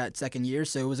giving MCAT second year,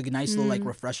 so it was a nice little like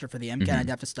refresher for the MCAT. I didn't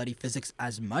have to study physics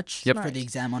as much Yep. for the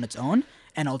exam on its own,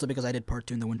 and also because I did part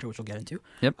 2 in the winter, which we'll get into.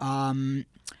 Yep.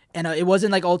 And it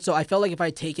wasn't like also I felt like if I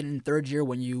take it in 3rd year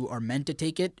when you are meant to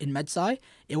take it in med sci,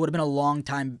 it would have been a long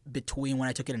time between when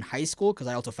I took it in high school because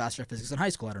I also fast tracked physics in high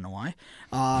school. I don't know why.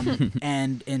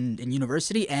 And in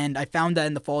university, and I found that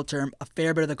in the fall term, a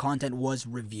fair bit of the content was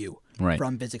review Right.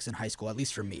 from physics in high school, at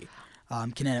least for me.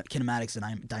 Kinematics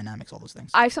and dynamics, all those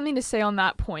things. I have something to say on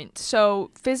that point. So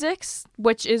physics,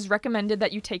 which is recommended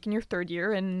that you take in your 3rd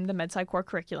year in the MedSci core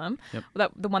curriculum,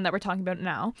 Yep. the one that we're talking about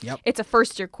now, Yep. it's a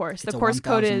 1st year course. It's The a course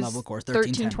code 1000 is level course,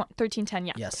 1310,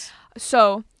 yeah. Yes.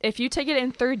 So if you take it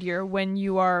in 3rd year when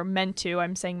you are meant to,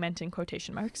 I'm saying meant in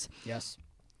quotation marks, Yes.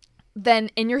 then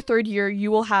in your 3rd year, you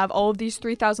will have all of these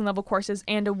 3,000 level courses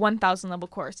and a 1,000 level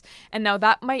course. And now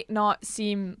that might not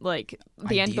seem like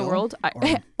the end of the Ideal? world.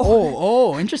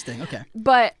 Oh, interesting. Okay.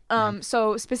 But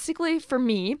so specifically for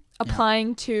me,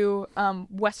 applying to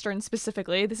Western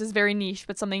specifically, this is very niche,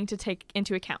 but something to take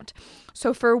into account.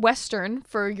 So for Western,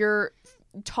 for your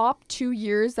top 2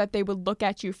 years that they would look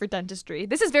at you for dentistry,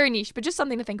 this is very niche, but just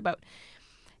something to think about.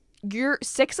 Your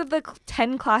 6 of the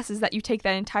 10 classes that you take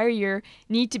that entire year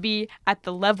need to be at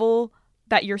the level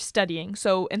that you're studying.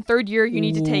 So in third year, you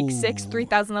need to take 6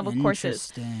 3,000 level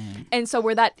courses. Interesting. And so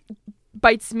where that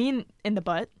bites me in the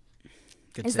butt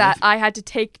Good is save. that I had to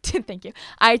take, thank you,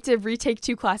 I had to retake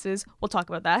 2 classes. We'll talk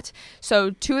about that. So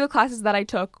 2 of the classes that I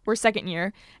took were second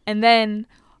year. And then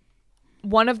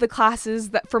one of the classes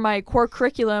that for my core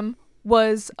curriculum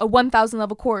was a 1,000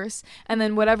 level course. And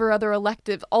then whatever other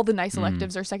elective, all the nice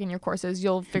electives are second year courses.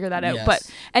 You'll figure that out. Yes.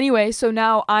 But anyway, so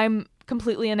now I'm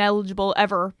completely ineligible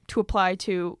ever to apply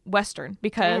to Western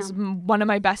because one of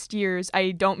my best years,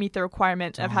 I don't meet the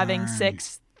requirement of having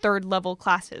 6 third level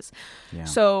classes. Yeah.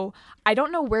 So I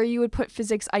don't know where you would put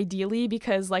physics ideally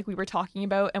because like we were talking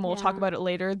about, and we'll talk about it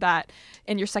later, that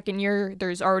in your second year,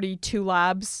 there's already 2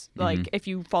 labs. Like if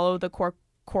you follow the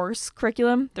course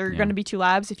curriculum, there are going to be 2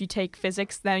 labs. If you take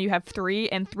physics, then you have 3,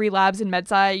 and 3 labs in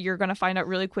MedSci. You're going to find out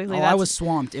really quickly. I was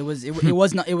swamped. It was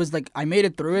not. It was like I made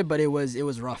it through it, but it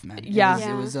was rough, man.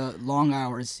 It was long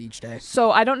hours each day.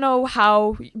 So I don't know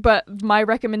how, but my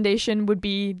recommendation would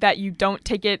be that you don't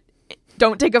take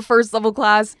a first level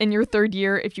class in your third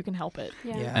year if you can help it.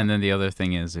 Yeah. And then the other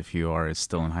thing is, if you are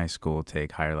still in high school,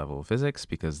 take higher level physics,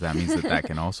 because that means that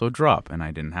can also drop, and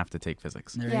I didn't have to take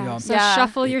physics. There you go. So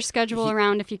shuffle your schedule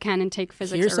around if you can and take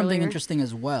physics Here's earlier. something interesting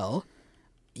as well.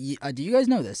 Do you guys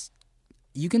know this?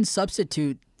 You can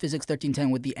substitute physics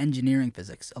 1310 with the engineering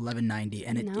physics 1190,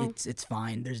 and it's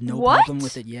fine. There's no problem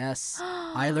with it. Yes,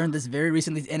 I learned this very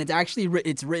recently, and it's actually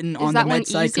it's written on the med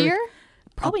cycle. Is that one easier?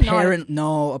 Probably not.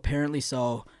 No, apparently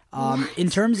so. In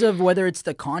terms of whether it's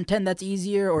the content that's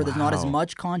easier, or there's not as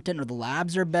much content, or the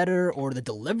labs are better, or the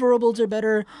deliverables are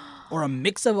better, or a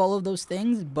mix of all of those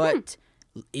things. But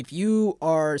if you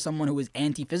are someone who is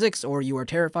anti-physics, or you are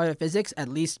terrified of physics, at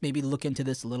least maybe look into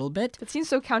this a little bit. That seems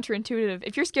so counterintuitive.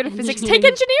 If you're scared of physics, take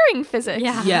engineering physics.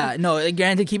 Yeah, no,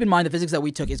 granted, keep in mind the physics that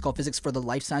we took is called physics for the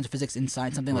life science, or physics in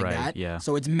science, something like that. Yeah.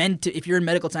 So it's meant to, if you're in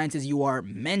medical sciences, you are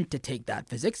meant to take that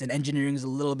physics, and engineering is a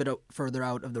little bit further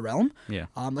out of the realm. Yeah.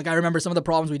 Like I remember some of the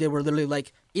problems we did were literally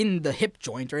like in the hip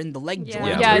joint or in the leg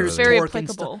joint. Yeah, where it's very torque and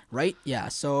applicable. stuff, right? Yeah,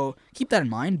 so keep that in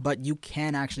mind, but you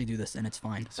can actually do this, and it's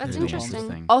fine. That's really interesting.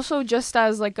 Also, just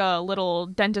as like a little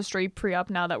dentistry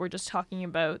pre-op now that we're just talking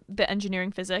about the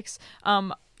engineering physics,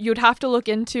 you'd have to look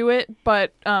into it,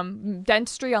 but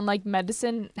dentistry, unlike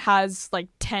medicine, has like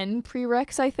 10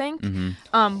 prereqs, I think.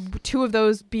 2 of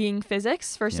those being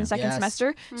physics, first and second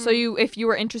semester. So if you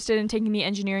were interested in taking the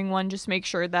engineering one, just make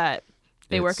sure that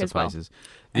they work as well.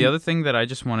 The other thing that I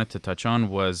just wanted to touch on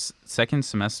was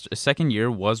second year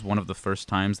was one of the first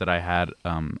times that I had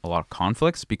a lot of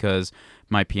conflicts, because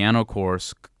my piano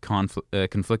course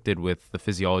conflicted with the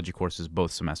physiology courses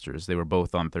both semesters. They were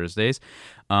both on Thursdays.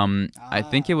 I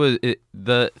think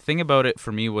the thing about it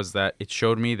for me was that it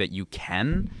showed me that you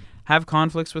can have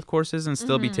conflicts with courses and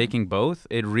still be taking both.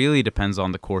 It really depends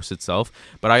on the course itself.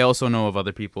 But I also know of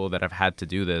other people that have had to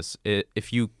do this.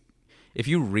 If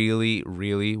you really,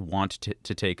 really want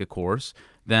to take a course,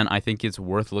 then I think it's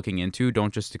worth looking into.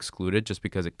 Don't just exclude it just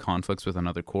because it conflicts with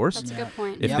another course. That's a good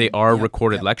point. If they are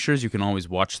recorded lectures, you can always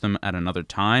watch them at another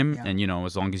time. And,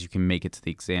 as long as you can make it to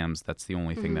the exams, that's the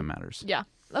only thing that matters. Yeah.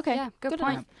 Okay. Yeah, good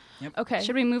point. Yep. Okay.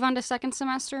 Should we move on to second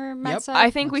semester med-sci?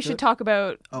 I think we should talk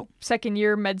about second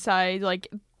year med-sci, like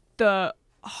the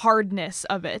hardness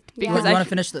of it, because we want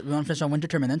to finish on winter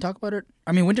term and then talk about it.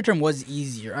 I mean, winter term was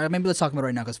easier. Maybe let's talk about it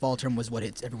right now, because fall term was what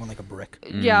hits everyone like a brick.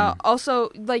 Yeah. Also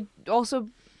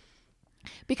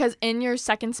because in your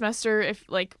second semester, if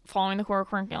like following the core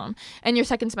curriculum, and your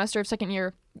second semester of second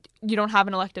year, you don't have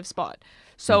an elective spot.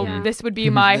 So this would be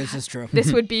my this is true.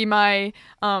 This would be my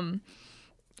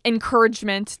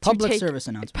encouragement to public take service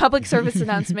announcement. Public service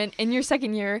announcement in your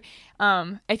second year.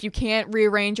 If you can't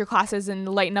rearrange your classes and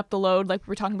lighten up the load, like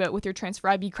we were talking about with your transfer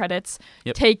IB credits,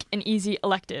 take an easy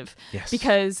elective. Yes.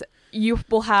 Because you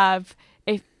will have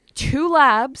 2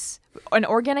 labs, an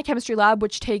organic chemistry lab,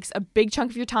 which takes a big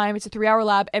chunk of your time. It's a 3-hour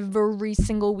lab every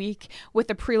single week, with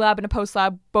a pre-lab and a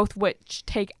post-lab, both which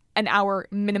take an hour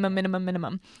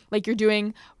minimum. Like you're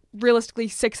doing realistically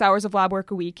 6 hours of lab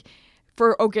work a week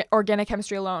for organic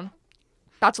chemistry alone.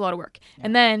 That's a lot of work. Yeah.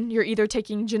 And then you're either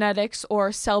taking genetics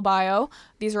or cell bio.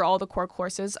 These are all the core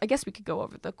courses. I guess we could go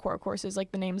over the core courses,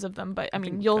 like the names of them, but I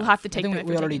mean, you'll have to take them.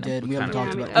 We already did. We already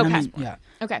talked about it. Okay.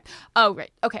 Okay. Oh,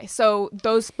 right. Okay. So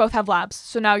those both have labs.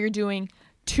 So now you're doing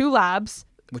 2 labs,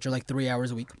 which are like 3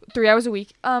 hours a week. 3 hours a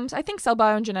week. So I think cell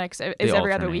bio and genetics is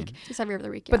every other week. It's every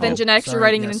other week. Yeah. But then genetics, you're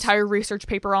writing an entire research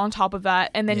paper on top of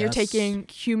that, and then you're taking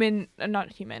human you're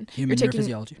taking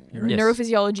neurophysiology.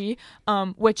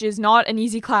 Neurophysiology, which is not an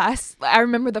easy class. I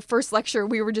remember the first lecture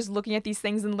we were just looking at these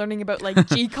things and learning about like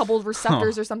G coupled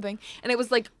receptors or something, and it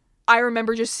was like I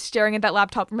remember just staring at that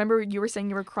laptop. Remember you were saying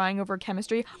you were crying over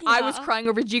chemistry? I was crying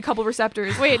over G-couple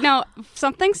receptors. Wait, no,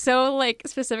 something so like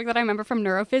specific that I remember from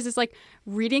neurophys is like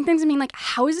reading things and being like,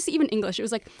 how is this even English? It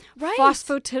was like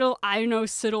phosphatidyl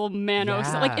inositol mannose.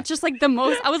 Yeah. Like it's just like the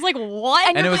most. I was like,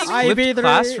 what? And it was flipped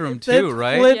classroom too,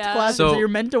 right? Flipped classroom. So So- you're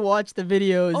meant to watch the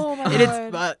videos. Oh my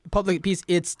and God. it's public piece.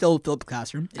 It's still flipped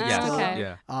classroom. It's Yes. still, okay.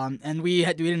 Yeah. And we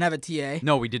didn't have a TA.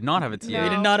 No, we did not have a TA. No. We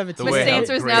did not have a The TA. way Mr. how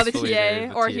Answer is now the gracefully TA, they-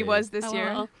 the or he TA. was this Oh, year.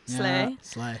 well. Slay.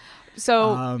 Slay.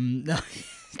 So No.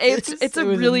 it's a it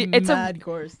was really it's a mad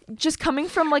course. just coming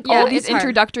from like Yeah, all these it's hard.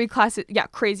 introductory classes. Yeah,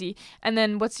 crazy. And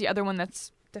then what's the other one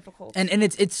that's difficult? And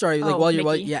it's sorry, like Oh, while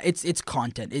Mickey. yeah, it's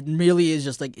content. It really is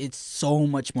just like it's so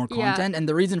much more Yeah. content. And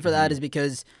the reason for that is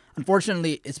because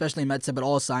unfortunately, especially in medicine, but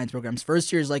all science programs,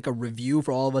 first year is like a review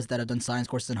for all of us that have done science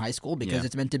courses in high school because Yeah.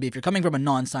 it's meant to be if you're coming from a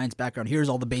non-science background, here's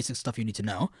all the basic stuff you need to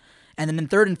know. And then in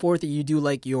third and fourth year, you do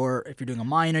like if you're doing a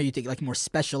minor, you take like more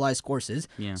specialized courses.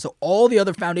 Yeah. So all the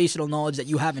other foundational knowledge that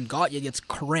you haven't got yet gets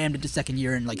crammed into second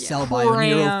year in like cell bio,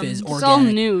 Crammed. neurophys, It's It's all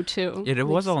organic. new too. It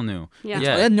was all new. Yeah.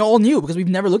 Yeah. And all new because we've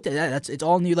never looked at that. It's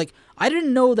all new. Like I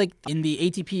didn't know like in the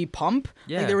ATP pump,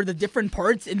 Yeah. like there were the different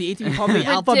parts in the ATP pump, the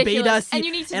alpha, beta, Ridiculous. C. And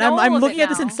you need to and know I'm all of looking it at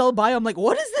this in now. cell bio. I'm like,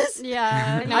 what is this?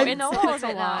 Yeah, I know all of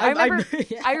it now. I remember,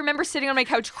 I remember sitting on my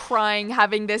couch crying,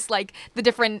 having this like the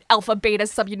different alpha beta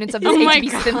subunits of this Oh my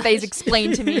ATP gosh. synthase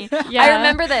explained to me. Yeah. I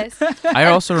remember this. I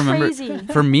also remember, Crazy.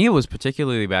 for me, it was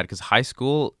particularly bad because high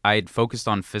school, I'd focused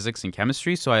on physics and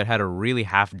chemistry, so I had a really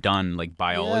half-done like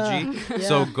biology. Yeah.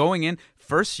 So Yeah. going in,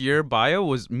 first year bio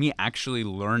was me actually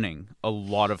learning a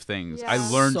lot of things. I Yeah.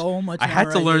 learned, so much. I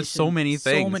had to learn so memorization, many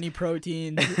things. So many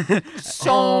proteins.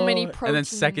 So many proteins. And then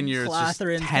second year, it's just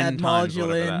Clathrins, 10 times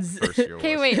whatever that cadmodulins. first year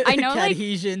Okay, was. wait. I know like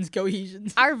Cadhesions,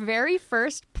 cohesions. our very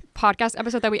first podcast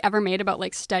episode that we ever made about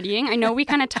like studying, I know we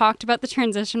kind of talked about the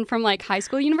transition from like high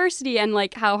school, university, and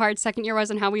like how hard second year was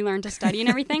and how we learned to study and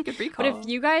everything. But if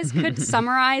you guys could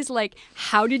summarize like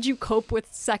how did you cope with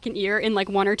second year in like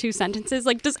one or two sentences,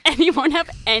 like does anyone have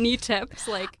any tips?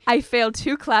 Like I failed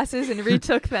 2 classes and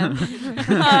retook them.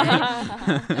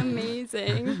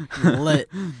 amazing. Lit.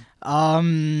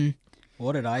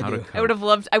 What did I How to do? cope.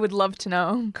 I would love to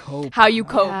know Cope. how you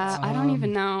coped. Yeah, I don't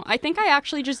even know. I think I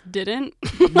actually just didn't.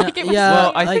 Like, it was yeah,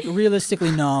 Well, I like think- realistically,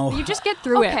 no. you just get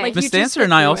through it. Okay. Like you Miss just Dancer get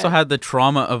and I through also it. had the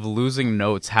trauma of losing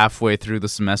notes halfway through the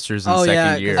semesters in Oh, second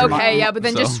yeah, 'cause year. my- Okay, yeah, but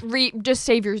then So- just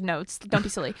save your notes. Don't be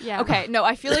silly. Yeah. Okay, no,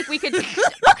 I feel like we could.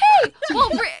 Okay, well,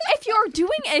 if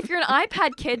you're an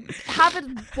iPad kid, have a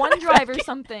OneDrive or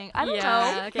something. I don't Yeah,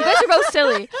 know. okay. You guys are both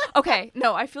silly. Okay,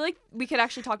 no, I feel like we could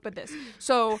actually talk about this.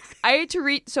 So I had to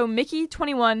read. So Mickey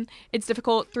 21. It's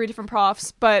difficult. 3 different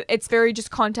profs, but it's very just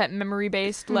content memory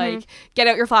based. Like get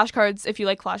out your flashcards if you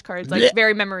like flashcards. Like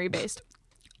very memory based.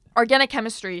 Organic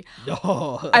chemistry.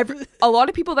 Oh. A lot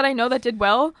of people that I know that did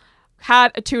well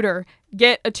had a tutor.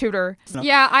 Get a tutor.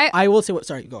 Yeah, I will say what.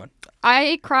 Sorry, go on.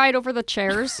 I cried over the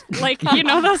chairs. Like, you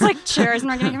know, those like chairs.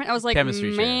 And I was like,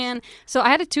 Chemistry man. So I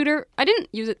had a tutor. I didn't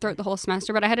use it throughout the whole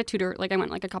semester, but I had a tutor. Like I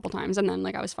went like a couple times and then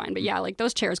like I was fine. But yeah, like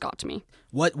those chairs got to me.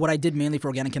 What I did mainly for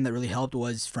organic chem that really helped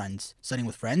was friends, studying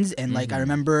with friends, and like I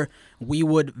remember we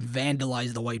would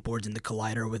vandalize the whiteboards in the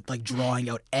collider with like drawing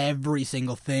out every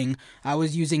single thing. I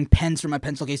was using pens from my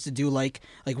pencil case to do like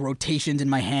rotations in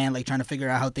my hand, like trying to figure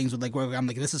out how things would like work. I'm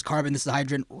like, this is carbon, this is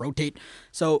hydrogen, rotate.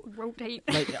 So Rotate.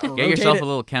 like Get yourself a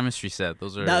little chemistry set.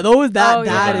 Those are that Oh, that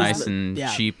yeah. is nice and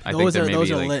cheap. I think those they're are maybe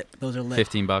those are like lit. Those are lit.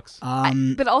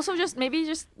 $15. But also just maybe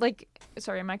just like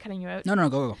sorry, am I cutting you out? No,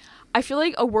 go. I feel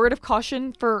like a word of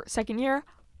caution for second year.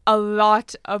 A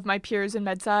lot of my peers in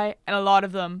MedSci and a lot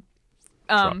of them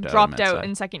dropped out MedSci.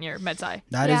 in second year MedSci.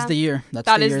 That is Yeah. the year. That's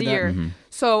That the is year the that, year.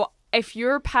 So if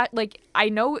you're like, I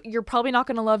know you're probably not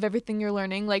gonna love everything you're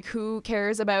learning. Like, who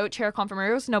cares about chair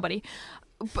confirmarios? Nobody.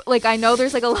 But like, I know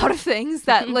there's like a lot of things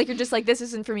that like you're just like, this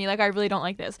isn't for me. Like, I really don't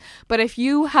like this. But if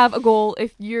you have a goal,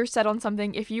 if you're set on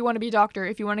something, if you want to be a doctor,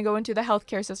 if you want to go into the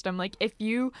healthcare system, like if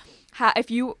you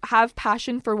have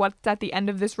passion for what's at the end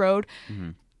of this road,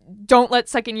 don't let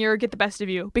second year get the best of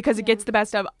you because it gets the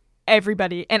best of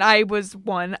everybody. And I was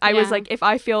one. I was Yeah. like, if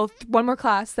I fail one more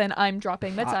class, then I'm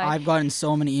dropping MedSci. I've gotten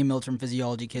so many emails from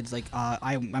physiology kids like,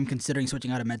 I'm considering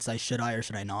switching out of MedSci. Should I or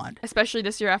should I not? Especially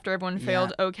this year after everyone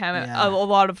failed OChem, Yeah. a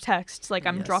lot of texts like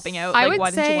I'm Yes. dropping out. I Like, would why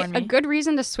didn't you say warn a me? good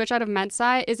reason to switch out of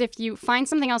MedSci is if you find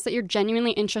something else that you're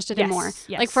genuinely interested in more.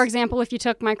 Yes. Like, for example, if you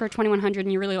took Micro 2100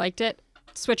 and you really liked it,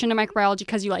 switch into microbiology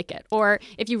because you like it. Or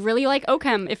if you really like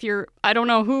OChem, if you're, I don't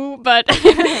know who, but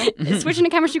switch into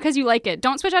chemistry because you like it.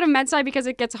 Don't switch out of med sci because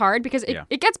it gets hard, because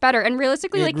it gets better. And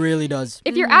realistically, It really does.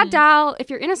 if you're at DAL, if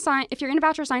you're in a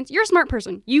Bachelor of Science, you're a smart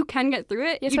person. You can get through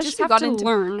it. Yeah, you just have to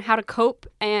learn how to cope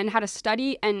and how to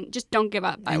study, and just don't give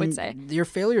up, I would say. Your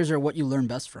failures are what you learn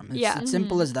best from. It's Yeah. it's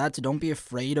simple as that, so don't be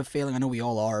afraid of failing. I know we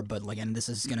all are, but like, and this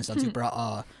is going to sound super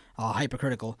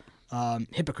hypocritical.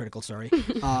 Hypocritical, sorry.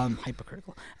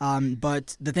 Hypocritical.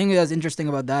 But the thing that's interesting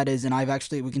about that is, and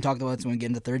we can talk about this when we get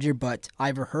into third year, but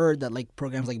I've heard that like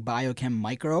programs like Biochem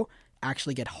Micro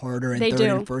actually get harder in third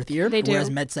and fourth year, whereas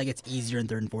MedSci gets easier in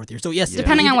third and fourth year. So yes,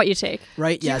 depending on what you take.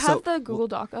 Right? Do you have the Google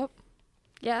Doc up?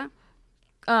 Yeah.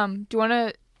 Do you want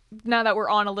to, now that we're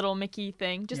on a little Mickey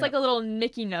thing, just like a little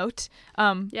Mickey note,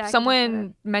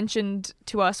 someone mentioned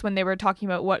to us when they were talking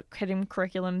about what hidden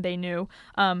curriculum they knew,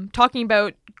 talking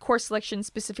about course selection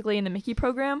specifically in the Mickey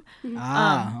program.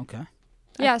 Okay.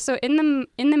 Yeah, so in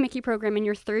the Mickey program in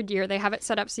your third year, they have it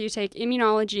set up so you take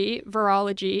immunology,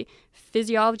 virology,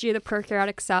 physiology of the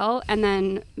prokaryotic cell, and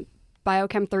then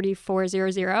Biochem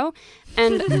 3400.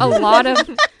 And a lot of...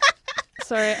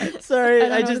 Sorry,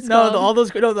 I just know all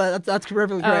those. No, that's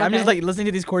perfectly correct. Oh, okay. I'm just like listening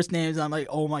to these course names, and I'm like,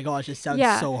 oh my gosh, it sounds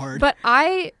so hard. But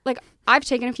I've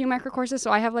taken a few micro courses,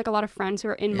 so I have like a lot of friends who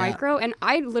are in micro, and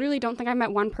I literally don't think I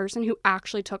met one person who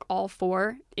actually took all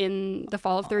 4 in the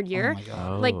fall of third year. Oh my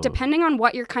God. Like, depending on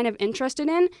what you're kind of interested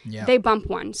in, they bump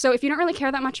one. So if you don't really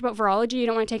care that much about virology, you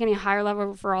don't want to take any higher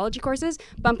level virology courses,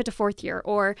 bump it to fourth year.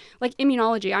 Or like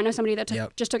immunology. I know somebody that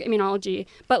just took immunology,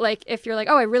 but like if you're like,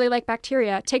 oh, I really like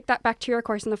bacteria, take that bacteria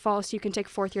course in the fall so you can take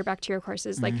fourth year bacteria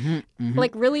courses. Like,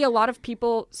 like really a lot of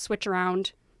people switch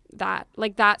around that.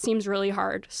 Like, that seems really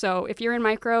hard. So if you're in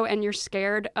micro and you're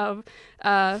scared of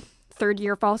third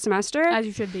year fall semester, as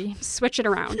you should be, switch it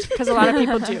around, because a lot of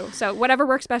people do. So whatever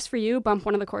works best for you, bump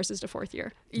one of the courses to fourth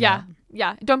year.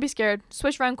 Yeah, don't be scared.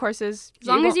 Switch around courses. As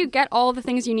long as you get all the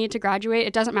things you need to graduate,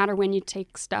 it doesn't matter when you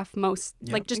take stuff.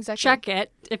 Like, just check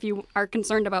it if you are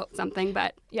concerned about something.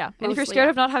 But yeah, and if you're scared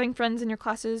of not having friends in your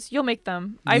classes, you'll make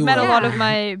them. I've met a lot of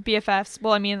my BFFs.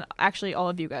 Well, I mean, actually, all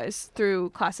of you guys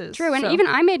through classes. True, and even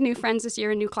I made new friends this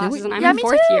year in new classes, and I'm in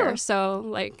fourth year. So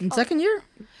like in second year.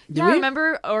 I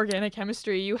remember organic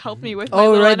chemistry. You helped me with my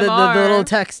little NMR. the little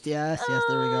text. Yes,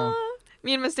 there we go.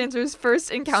 Me and Miss Dancer's first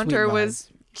encounter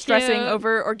was stressing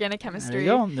over organic chemistry.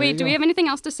 Wait, do we have anything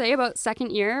else to say about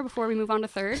second year before we move on to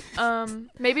third?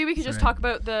 Maybe we could just talk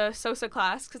about the SOSA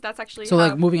class, because that's actually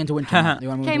like moving into winter.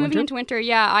 Okay, moving into winter.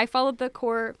 Yeah, I followed the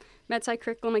core med-sci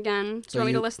curriculum again. Do you want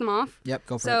me to list them off? Yep,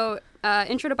 go for it. So,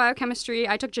 intro to biochemistry.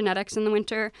 I took genetics in the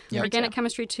winter. Yep. Organic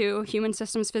chemistry 2, human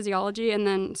systems physiology, and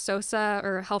then SOSA,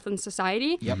 or health and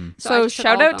society. Yep. So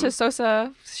shout out to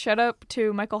SOSA. Shout out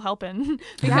to Michael Halpin,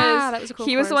 because that was a cool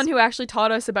he was the one who actually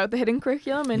taught us about the hidden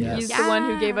curriculum, and he's the one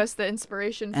who gave us the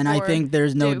inspiration. And I think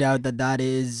there's no doubt that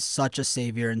is such a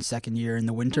savior in second year in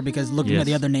the winter, because looking at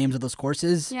the other names of those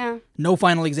courses, no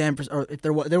final exam or if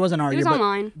there was an argument,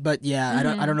 online. But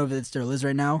I don't know if it still is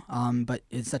right now. But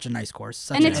it's such a nice course.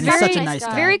 It's such a nice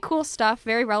guy. Very cool stuff,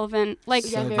 very relevant. Like,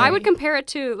 I would compare it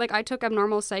to, like, I took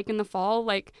abnormal psych in the fall,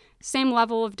 like, same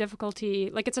level of difficulty.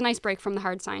 Like, it's a nice break from the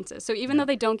hard sciences. So even though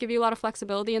they don't give you a lot of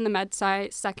flexibility in the med sci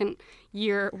second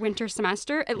year winter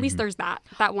semester, at least there's that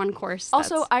one course.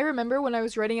 Also, I remember when I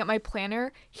was writing up my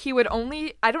planner, he would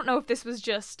only, I don't know if this was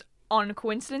just on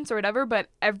coincidence or whatever, but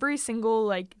every single,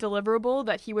 like, deliverable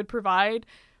that he would provide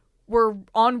were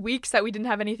on weeks that we didn't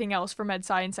have anything else for med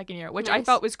sci in second year, which I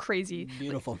thought was crazy.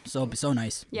 Beautiful. So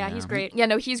nice. Yeah, he's great. Yeah,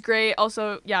 no, he's great.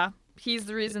 Also, he's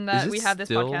the reason that we have this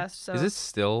podcast. So is it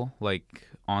still like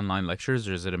online lectures,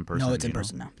 or is it in person? No, it's in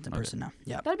person now. It's in person now.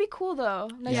 Yeah. That'd be cool though.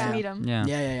 Nice to meet him.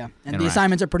 Yeah. And the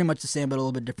assignments are pretty much the same, but a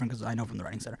little bit different, because I know from the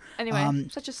writing center. Anyway,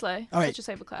 such a slay. All right. Such a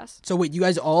slay of a class. So wait, you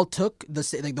guys all took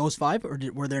those 5, or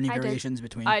were there any variations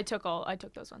between? I took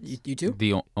those ones. You too?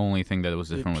 The only thing that was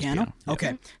different was piano.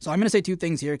 Okay. So I'm going to say 2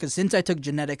 things here, because since I took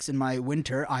genetics in my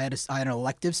winter, I had an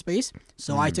elective space.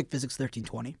 So I took physics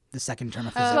 1320, the second term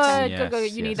of physics.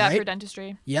 Good. You need that for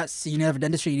dentistry. Yes, so you need that for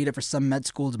dentistry. You need it for some med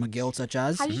schools, McGill, such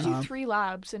as. How did you do 3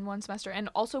 labs in one semester? And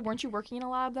also, weren't you working in a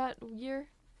lab that year?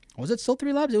 Was it still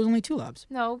 3 labs? It was only 2 labs.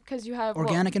 No, because you have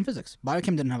organic and physics.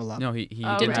 Biochem didn't have a lab. No, he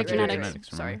didn't take genetics.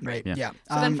 Sorry. Right. Yeah.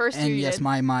 So then first year and you yes, did.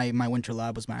 my winter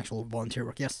lab was my actual volunteer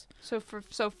work. Yes. So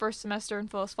first semester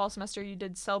and fall semester you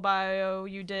did cell bio.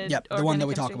 You did the one that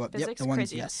we talk about. Physics. Yep, the one.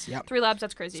 Crazy. Yes. Yep. 3 labs.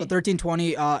 That's crazy. So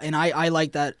 1320, and I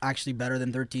like that actually better than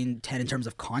 1310 in terms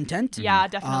of content. Yeah,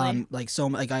 definitely.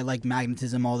 I like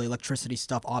magnetism, all the electricity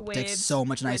stuff, optics, Waves. so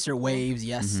much nicer. Waves,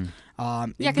 yes.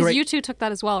 Yeah, because you two took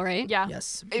that as well, right? Yeah.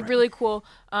 Yes. It's right. really cool.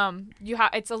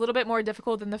 It's a little bit more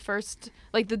difficult than the first.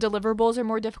 Like the deliverables are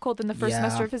more difficult than the first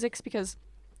semester of physics because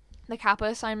the Kappa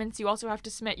assignments you also have to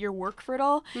submit your work for it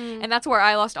all, and that's where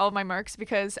I lost all of my marks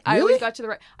because I always got to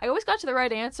the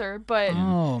right answer, but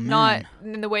not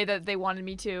in the way that they wanted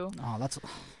me to. Oh, that's.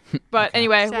 But okay.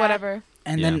 anyway, Sad. whatever.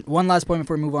 And then one last point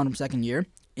before we move on from second year,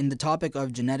 in the topic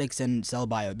of genetics and cell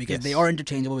bio, because they are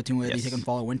interchangeable between whether you take in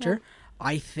fall or winter.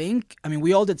 Yeah.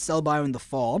 We all did cell bio in the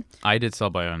fall. I did cell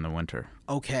bio in the winter.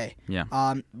 Okay.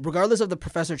 Yeah. Regardless of the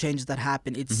professor changes that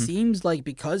happen, it seems like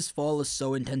because fall is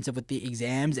so intensive with the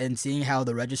exams and seeing how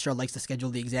the registrar likes to schedule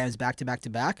the exams back to back to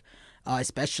back,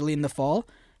 especially in the fall,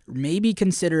 maybe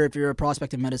consider if you're a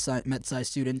prospective med-sci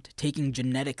student taking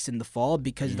genetics in the fall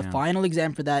because the final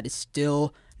exam for that is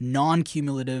still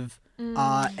non-cumulative. And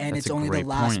That's it's a only the great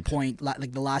last point,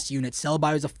 like the last unit. Cell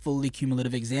bio is a fully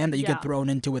cumulative exam that you get thrown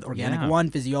into with organic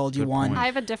 1, physiology Good 1, point. I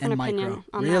have a different and opinion micro.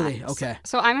 on Really? that. Okay.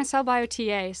 So I'm a cell bio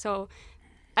TA. So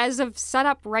as of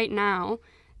setup right now,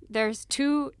 there's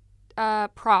 2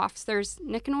 profs. There's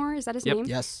Nicanor, is that his name?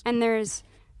 Yes. And there's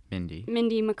Mindy.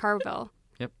 McCarville.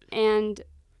 Yep. And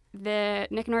the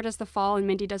Nicanor does the fall and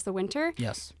Mindy does the winter.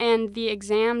 Yes. And the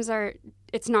exams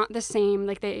it's not the same.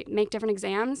 Like they make different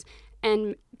exams.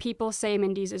 And people say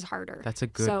Mindy's is harder. That's a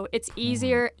good. So it's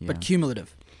easier. Yeah. But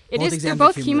cumulative. It Both is. They're exams are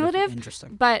both cumulative.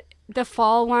 Interesting. But the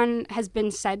fall one has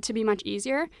been said to be much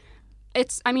easier.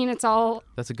 It's all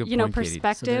That's a good point, Katie.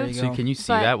 perspective. So Can you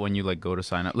see But- that when you go to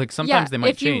sign up? Like sometimes they might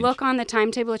if change. you look on the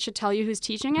timetable, it should tell you who's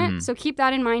teaching it. So keep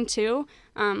that in mind too.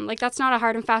 That's not a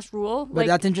hard and fast rule. But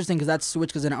that's interesting because that's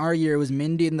switched because in our year it was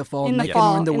Mindy in the fall, in the Nicanor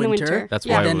fall, in the winter. That's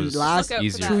Yeah. why And it then was last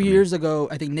easier. 2 for me. years ago,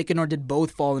 I think Nicanor did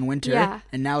both fall and winter. Yeah.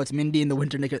 And now it's Mindy in the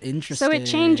winter, Nicanor. Interesting. So it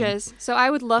changes. So I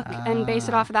would look and base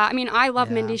it off of that. I mean, I love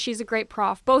Yeah. Mindy. She's a great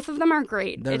prof. Both of them are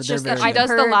great. They're It's just that very I good. She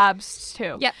does the labs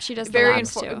too. Yep, she does Very the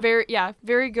labs too.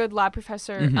 very good lab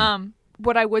professor.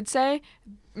 What I would say,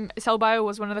 cell bio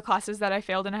was one of the classes that I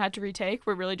failed and I had to retake.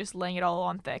 We're really just laying it all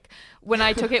on thick. When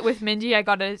I took it with Mindy, I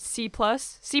got a C+,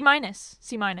 C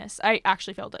minus. I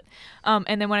actually failed it.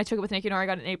 And then when I took it with Nicanor, I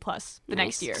got an A+ the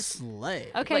next year.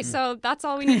 Slay. Okay, so that's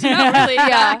all we need to know, really.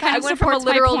 Yeah, kind I of went from a supports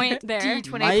my literal point there. D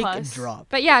to an A+. Mic drop.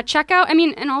 But yeah, check out.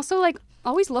 And also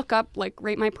always look up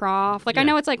Rate My Prof. I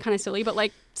know it's kind of silly, but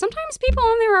sometimes people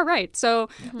on there are right. So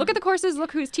look at the courses,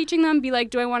 look who's teaching them. Be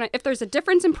like, do I want to? If there's a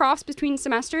difference in profs between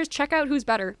semesters, check out who's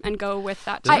better and go with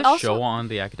that. Does too. it show on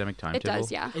the academic It timetable?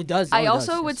 does, yeah. It does. I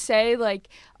also would say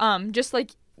just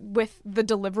with the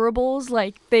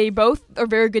deliverables, they both are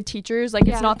very good teachers.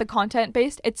 It's not the content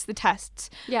based, it's the tests.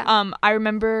 Yeah. I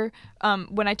remember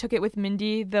when I took it with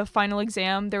Mindy, the final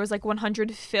exam, there was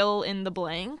 100 fill in the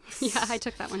blanks. Yeah, I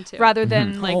took that one too. Rather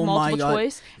than Oh my multiple God.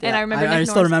 choice. Yeah, And I remember I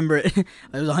still remember it. It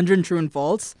was 100 true and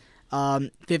false,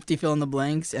 50 fill in the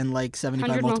blanks, and 75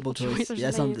 100 multiple multiple choice. choice, Yeah,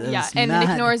 which is amazing. yeah, was and mad.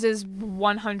 Nicanor's is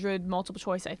 100 multiple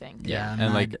choice, I think. Yeah,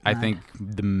 And mad, I mad. think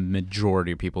the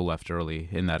majority of people left early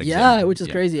in that exam. Yeah, which is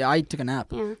crazy. I took a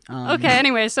nap. Yeah. Okay,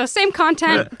 anyway, so same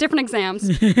content, different exams.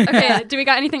 Okay, do we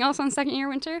got anything else on second year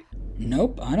winter?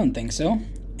 Nope, I don't think so.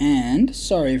 And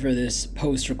sorry for this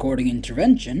post-recording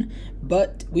intervention,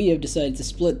 but we have decided to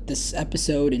split this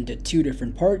episode into 2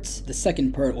 different parts. The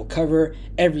second part will cover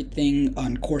everything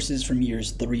on courses from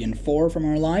years 3 and 4 from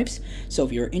our lives. So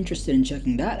if you're interested in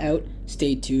checking that out,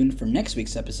 stay tuned for next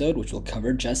week's episode, which will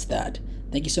cover just that.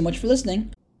 Thank you so much for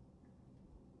listening.